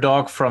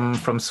underdog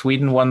from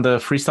Sweden, won the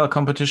freestyle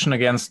competition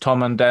against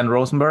Tom and Dan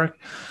Rosenberg.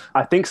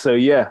 I think so.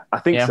 Yeah, I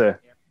think so.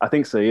 I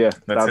think so. Yeah,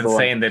 That's that was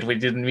insane that we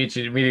didn't meet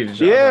each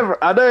other. Yeah,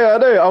 I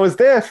know. I was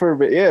there for a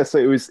bit. Yeah, so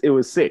it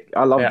was sick.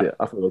 I loved it.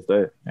 I thought it was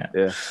dope.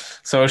 Yeah.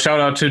 So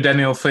shout out to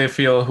Daniel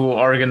Flayfield who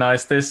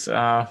organized this.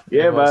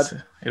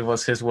 It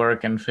was his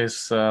work and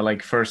his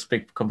like first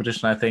big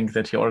competition, I think,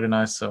 that he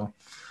organized. So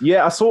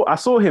yeah, I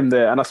saw him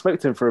there and I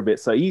spoke to him for a bit.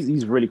 So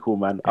he's really cool,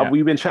 man.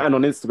 We've been chatting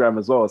on Instagram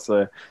as well.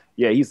 So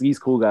yeah, he's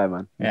cool guy,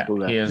 man. He's cool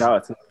guy. He is.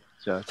 Shout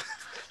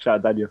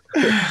out Daniel.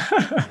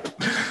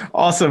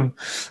 Awesome.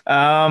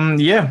 And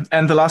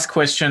the last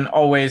question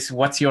always,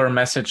 what's your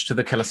message to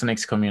the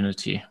calisthenics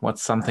community?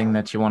 What's something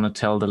that you want to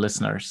tell the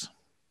listeners?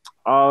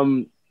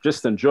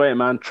 Just enjoy it,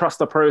 man. Trust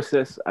the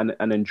process and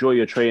enjoy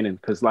your training,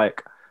 because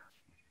like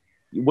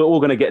we're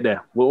all gonna get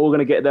there. We're all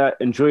gonna get there.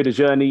 Enjoy the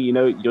journey. You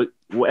know,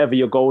 whatever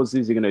your goals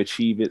is, you're gonna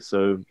achieve it.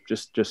 So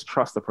just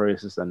trust the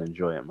process and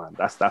enjoy it, man.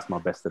 That's my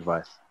best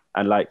advice.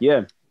 And like,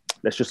 yeah,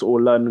 let's just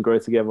all learn and grow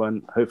together,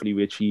 and hopefully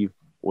we achieve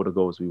all the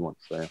goals we want.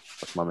 So yeah,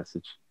 that's my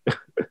message.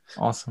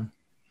 Awesome.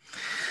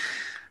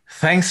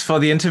 Thanks for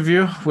the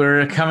interview.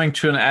 We're coming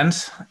to an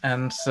end.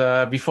 And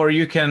before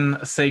you can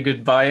say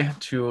goodbye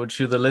to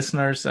the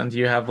listeners and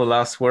you have the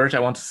last word, I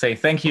want to say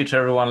thank you to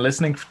everyone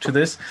listening to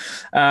this.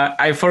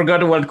 I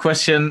forgot one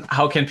question.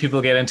 How can people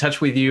get in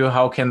touch with you?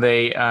 How can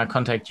they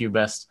contact you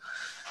best?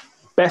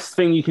 Best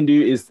thing you can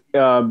do is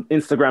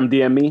Instagram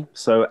DM me,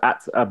 so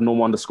at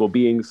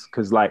abnormal_beings,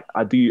 because like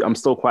I'm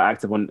still quite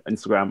active on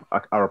Instagram.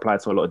 I reply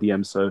to a lot of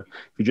DMs, so if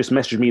you just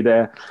message me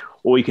there,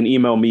 or you can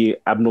email me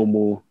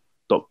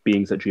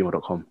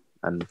abnormal.beings@gmail.com,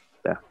 and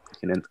yeah,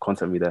 you can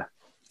contact me there.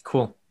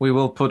 Cool. We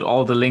will put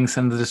all the links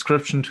in the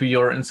description to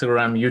your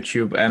Instagram,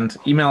 YouTube, and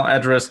email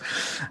address.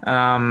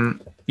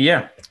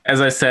 As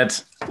I said,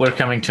 we're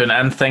coming to an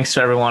end. Thanks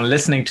to everyone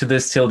listening to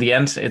this till the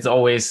end. It's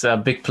always a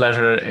big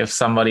pleasure if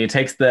somebody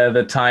takes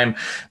the time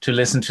to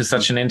listen to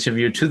such an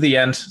interview to the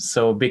end.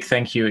 So big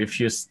thank you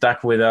if you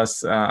stuck with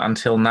us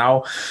until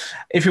now.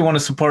 If you want to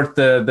support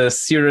the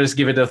series,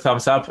 give it a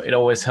thumbs up. It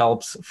always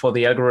helps for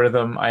the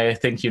algorithm. I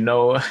think you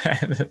know,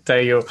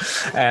 Tayo.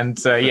 And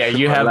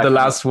you have the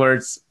last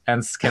words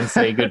and can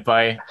say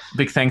goodbye.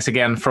 Big thanks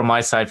again from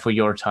my side for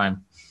your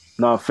time.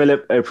 No,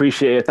 Philip, I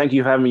appreciate it. Thank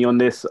you for having me on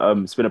this.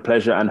 It's been a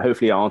pleasure, and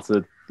hopefully I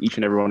answered each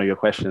and every one of your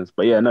questions.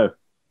 But yeah, no,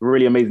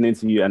 really amazing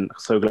interview, and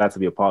so glad to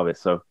be a part of it.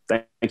 So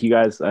thank you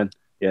guys, and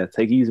yeah,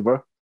 take it easy,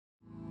 bro.